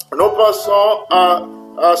 Nous passons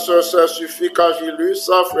à sœur Suffit Cagilus,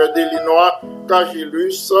 frère Delinois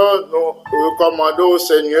Cagilus. Nous recommandons au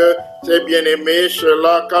Seigneur ses bien-aimés,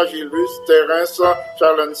 Sheila Cagilus, Terence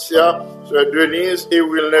Chalencia, sœur Denise et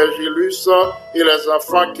Wilner Gilus, et les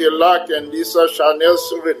enfants Kela, Candice, Chanel,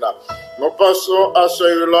 Serena. Nous passons à sœur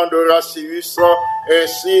Yolande Racius,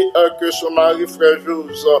 ainsi que son mari frère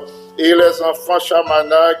Jose, et les enfants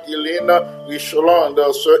Chamana, Guyline, Richland,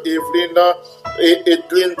 sœur Evelyne et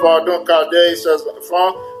Edline, Cadet et ses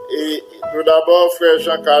enfants, et tout d'abord frère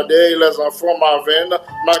Jean Cadet et les enfants Marvin,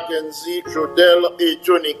 Mackenzie, Jodel et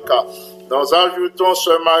Jonica. Nous ajoutons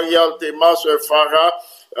sœur Marie Altema, sœur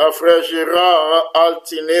Farah, frère Gérard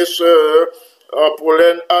Altiné, sœur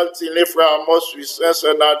Pauline Altiné, frère Amos Suissin,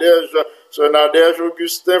 sœur Nadège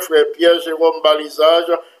Augustin, frère Pierre Jérôme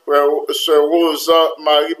Balisage, Sœur Rose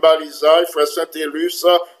Marie Balisage, Frère Saint-Élus,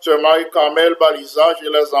 Sœur Marie-Carmel Balisage et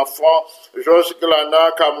les enfants, Georges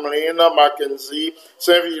Glana, Cameline, Mackenzie,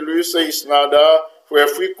 Saint-Vilus et Isnada, Frère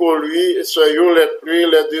Frico, lui, Sœur Yolette, lui,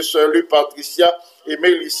 les deux sœurs, lui, Patricia et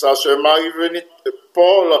Mélissa, Sœur Marie-Venite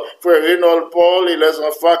Paul, Frère Reynold Paul et les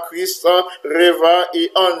enfants Christa, Reva et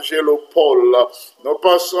Angelo Paul. Nous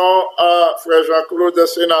passons à Frère Jean-Claude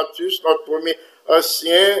Sénatus, notre premier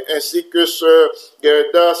ancien, ainsi que Sœur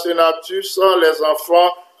Gerda Sénatus, les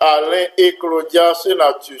enfants Alain et Claudia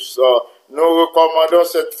Sénatus. Nous recommandons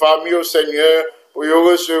cette famille au Seigneur pour y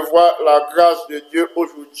recevoir la grâce de Dieu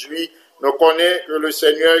aujourd'hui. Nous connaissons que le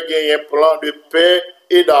Seigneur gagne un plan de paix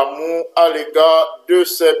et d'amour à l'égard de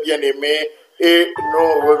ses bien-aimés et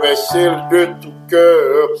nous remercions de tout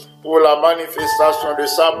cœur pour la manifestation de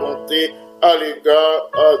sa bonté à l'égard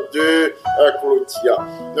de Claudia.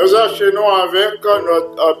 Nous enchaînons avec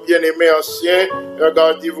notre bien-aimé ancien,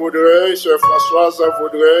 Gardy Vaudreuil, Sœur Françoise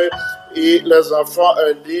Vaudreuil et les enfants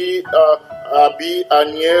Andy, Abby,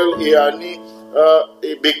 Aniel et Annie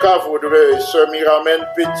et Becca Vaudreuil, Sœur Miramène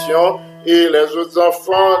Pétion et les autres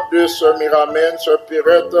enfants de Sœur Miramène, Sœur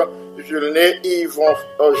Pirette, Julien, Yvon,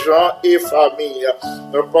 Jean et famille.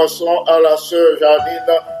 Nous passons à la Sœur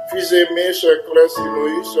Janine, fils aimé, Sœur Claire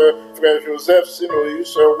Sinoï, Sœur Frère Joseph Sinoï,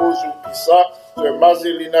 Sœur Rose Pissa, Sœur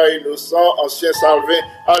Marcelina Innocent, ancien Salvin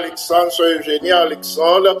Alexandre, Sœur Eugénie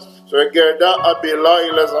Alexandre, Sœur Gerda Abella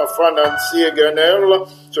et les enfants Nancy et Guenel,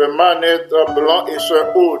 Sœur Manette Blanc et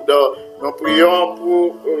Sœur Aude. Nous prions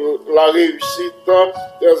pour la réussite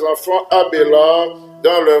des enfants Abella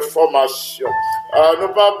dans leur formation. Ne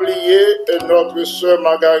pas oublier notre sœur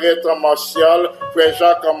Margaret Martial, Frère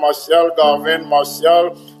Jacques Martial, Garvin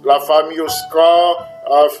Martial, la famille Oscar,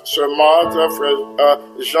 Sœur Marthe, Frère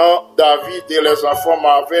Jean, David et les enfants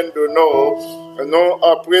Marvin de Nord.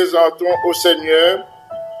 Nous présentons au Seigneur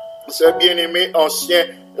ces bien-aimés anciens,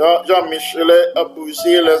 Jean-Michel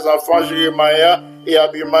Bouzy, les enfants Jérémia et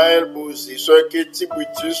Abimaël Bouzy, Sœur Ketty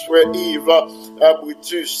Brutus, Frère Yves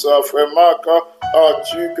Brutus, Frère Marc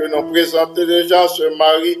Arthur, que nous présentons déjà, Sœur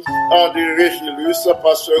Marie André Régilus,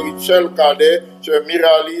 Pasteur Richel Cadet, Sœur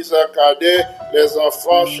Miralise Cadet, les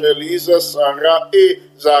enfants Chélise, Sarah et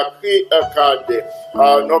Zachary Cadet.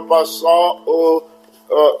 Nous passons aux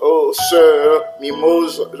sœurs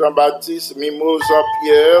Mimose Jean-Baptiste, Mimose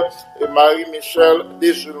Pierre et Marie-Michel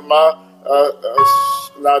Desulma,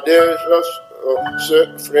 Nadège, Sœur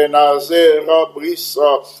Frère Nazaire Brice,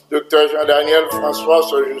 Docteur Jean-Daniel François,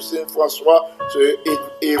 Sœur Justine François, Sœur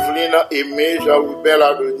Evelyne Aimé, Jean-Hubert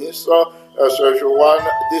Adonis, Sœur Joanne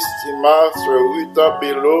Destima, Sœur Rita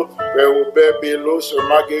Bello, Frère Robert Bello, Sœur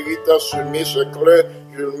Marguerite Sumi, Sœur Claire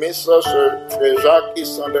Julmis, Sœur Frère Jacques et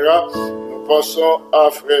Sandra. Passons à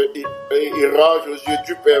Frère Ira Josué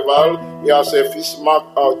Duperval et à ses fils Marc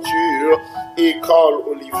Arthur et Carl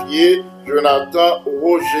Olivier, Jonathan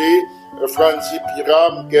Roger, Franzi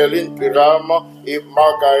Piram, Gerline Piram et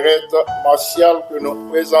Margaret Martial que nous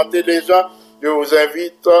présentons déjà. Je vous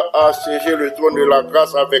invite à siéger le trône de la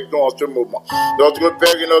grâce avec nous en ce moment. Notre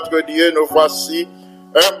Père et notre Dieu, nous voici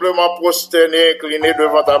humblement prosternés, inclinés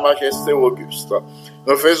devant ta majesté auguste.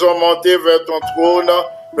 Nous faisons monter vers ton trône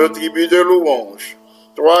nos tribus de louange.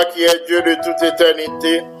 Toi qui es Dieu de toute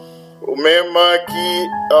éternité, ou même qui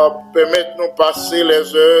permettent nous passer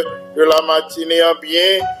les heures de la matinée en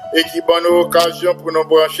bien et qui donne nous occasion pour nous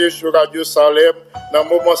brancher sur Radio Salem. Dans le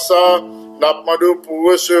moment ça, nous demandons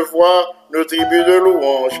pour recevoir nos tribus de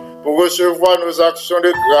louange, pour recevoir nos actions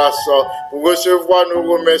de grâce, pour recevoir nos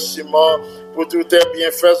remerciements pour tous tes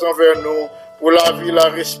bienfaits envers nous, pour la vie, la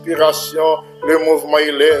respiration, le mouvement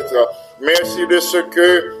et l'être. Merci de ce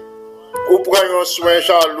que vous prenons soin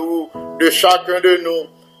jaloux de chacun de nous,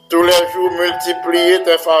 tous les jours multiplier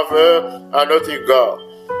tes faveurs à notre égard.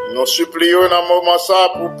 Nous supplions dans le moment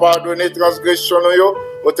ça pour pardonner transgression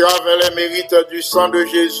au travers les mérites du sang de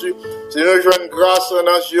Jésus. Si nous jouons grâce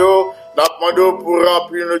dans Dieu, nous demandons pour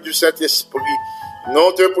remplir nous du Saint-Esprit.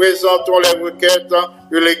 Nous te présentons les requêtes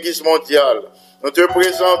de l'Église mondiale. Nous te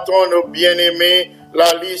présentons nos bien-aimés,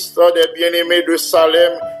 la liste des bien-aimés de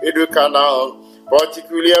Salem et de Canaan.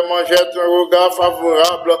 Particulièrement, jette un regard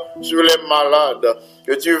favorable sur les malades,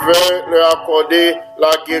 que tu veux leur accorder la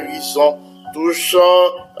guérison. Touche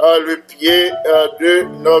le pied de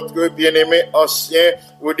notre bien-aimé ancien,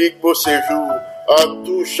 Rudy Beau Séjour.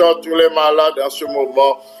 Touche tous les malades en ce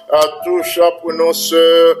moment. Touche pour nos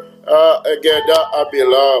sœurs Gerda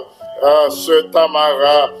Abella, sœur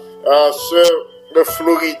Tamara, sœur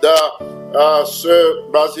Florida, sœur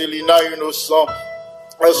Basilina Innocent,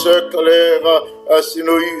 sœur Claire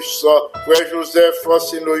Sinoïus, frère Joseph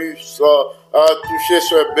Sinoïus, toucher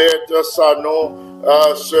ce Bête, Sanon,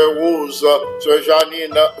 ce Rose, ce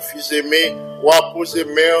Janine, fils aimé, ou à poser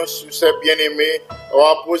main sur ses bien-aimés, ou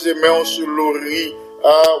à poser main sur Laurie,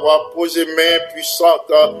 ou à poser main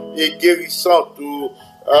puissante et guérissante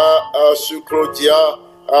sur Claudia,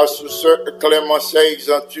 sur ce Clémentia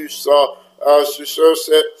Exantus, sur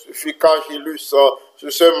ce Ficagilus,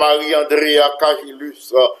 sur ce Marie-Andrea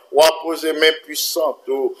Cagilus, ou à poser main puissante,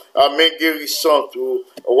 main guérissante,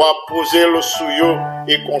 ou à poser le souillot,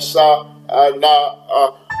 et comme ça, na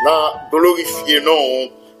glorifié non,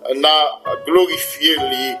 na glorifié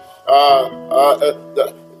lui,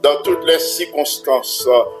 dans toutes les circonstances.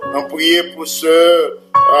 On prions pour ce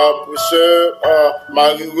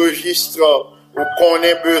Marie-Registre, où qu'on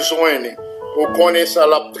ait besoin, où qu'on ait ça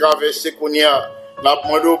la traversée qu'on y a. N'a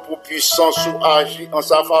demandé pour puissance ou agir en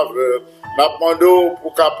sa faveur. N'a demandé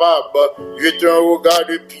pour capable jeter un regard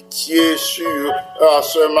de pitié sur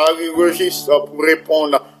ce Marie-Registre pour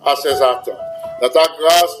répondre à ses attentes. Dans ta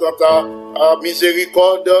grâce, dans ta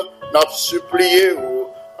miséricorde, n'a supplié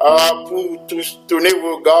pour tourner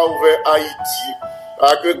le regard vers Haïti.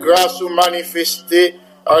 Que grâce soit manifestée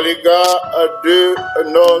à l'égard de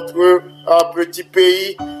notre petit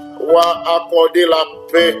pays, ou à accorder la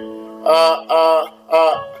paix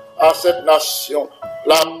à cette nation,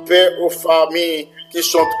 la paix aux familles qui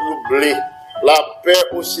sont troublées, la paix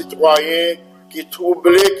aux citoyens qui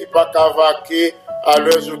troublés, qui ne peuvent pas vaquer à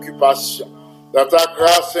leurs occupations. Dans ta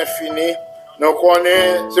grâce infinie, nous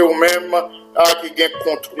connaissons, c'est vous-même qui avez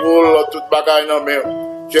contrôle toute bagaille dans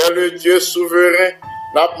même. Tu es le Dieu souverain.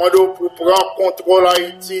 Nous demandons pour prendre contrôle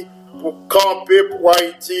Haïti, pour camper pour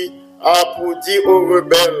Haïti, pour dire aux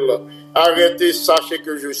rebelles, arrêtez, sachez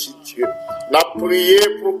que je suis Dieu. Nous avons prié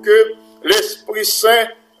pour que l'Esprit Saint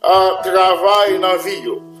travaille dans la vie,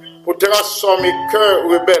 pour transformer le cœur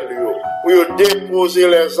rebelle, pour déposer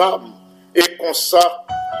les âmes, et comme ça,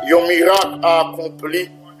 un miracle accompli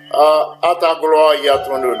à ta gloire et à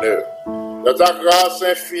ton honneur. De ta grâce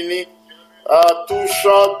infinie,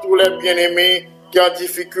 touchant tous les bien-aimés qui ont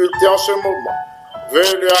difficulté en ce moment,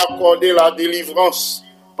 veuille leur accorder la délivrance,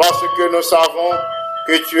 parce que nous savons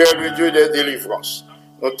que tu es le Dieu des délivrances.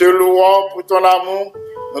 Nous te louons pour ton amour,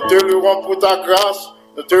 nous te louons pour ta grâce,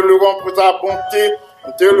 nous te louons pour ta bonté,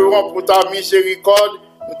 nous te louons pour ta miséricorde,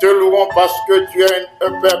 nous te louons parce que tu es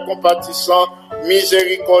un Père compatissant,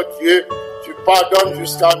 miséricordieux, tu pardonnes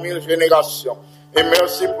jusqu'à 1000 générations. Et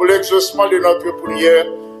merci pour l'exaucement de notre prière.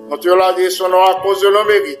 Nous te l'adressons à cause de nos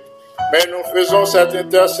mérites. Mais nous faisons cette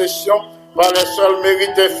intercession par les seuls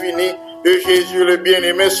mérites infinis de Jésus, le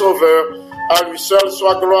bien-aimé Sauveur. À lui seul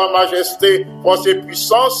soit gloire, majesté, force et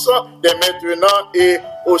puissance, dès maintenant et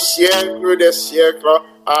au siècle des siècles.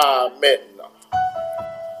 Amen.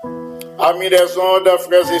 Amis des ondes,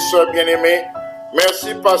 frères et sœurs bien-aimés,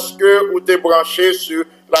 merci parce que vous êtes branchés sur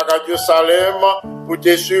la radio Salem pour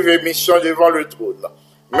te suivre l'émission devant le trône.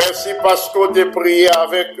 Merci parce que vous êtes prié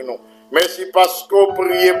avec nous. Merci parce que vous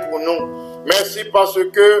priez pour nous. Merci parce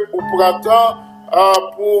que vous prenez temps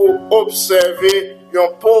pour observer une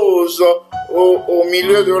pause au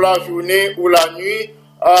milieu de la journée ou la nuit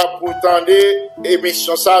pour tendre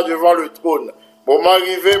l'émission ça devant le trône. Pour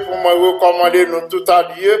m'arriver, pour me recommander nous tout à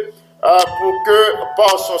Dieu, pour que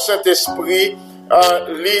par son Saint-Esprit,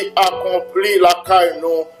 lui accomplit la caille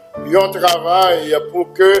nous, un travail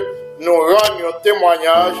pour que nous rendions un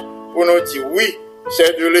témoignage pour nous dire oui,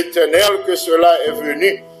 c'est de l'Éternel que cela est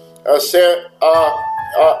venu. C'est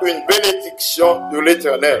une bénédiction de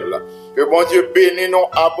l'Éternel. Que bon Dieu bénisse nous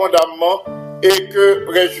abondamment et que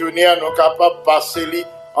réjouir nous capables de passer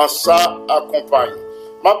en sa accompagne.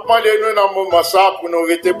 Maintenant, nous dans le moment ça pour nous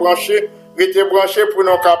rester branchés pour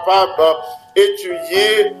nous capables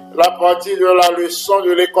d'étudier la partie de la leçon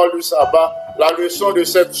de l'école du sabbat, la leçon de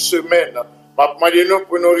cette semaine. Maintenant, nous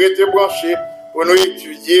pour nous rester branchés pour nous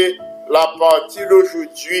étudier la partie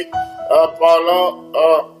d'aujourd'hui parlant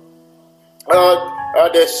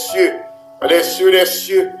des cieux.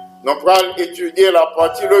 Nous allons étudier la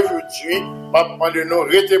partie d'aujourd'hui. Maintenant, nous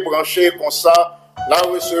rester branchés comme ça, là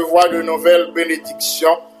recevoir de nouvelles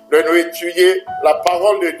bénédictions, de nous étudier la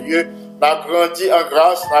parole de Dieu, d'agrandir en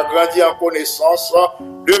grâce, d'agrandir en connaissance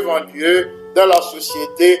devant Dieu, dans la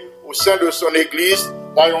société, au sein de son Église,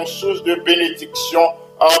 dans une source de bénédiction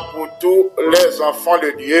pour tous les enfants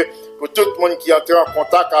de Dieu, pour tout le monde qui entre en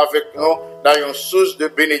contact avec nous, dans une source de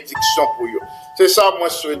bénédiction pour eux. C'est ça, moi,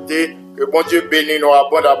 souhaiter que bon Dieu bénisse nous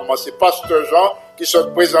abondamment. C'est Pasteur Jean qui se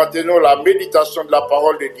présente nous la méditation de la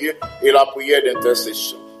parole de Dieu et la prière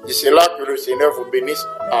d'intercession. Et c'est là que le Seigneur vous bénisse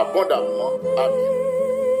abondamment. Amen.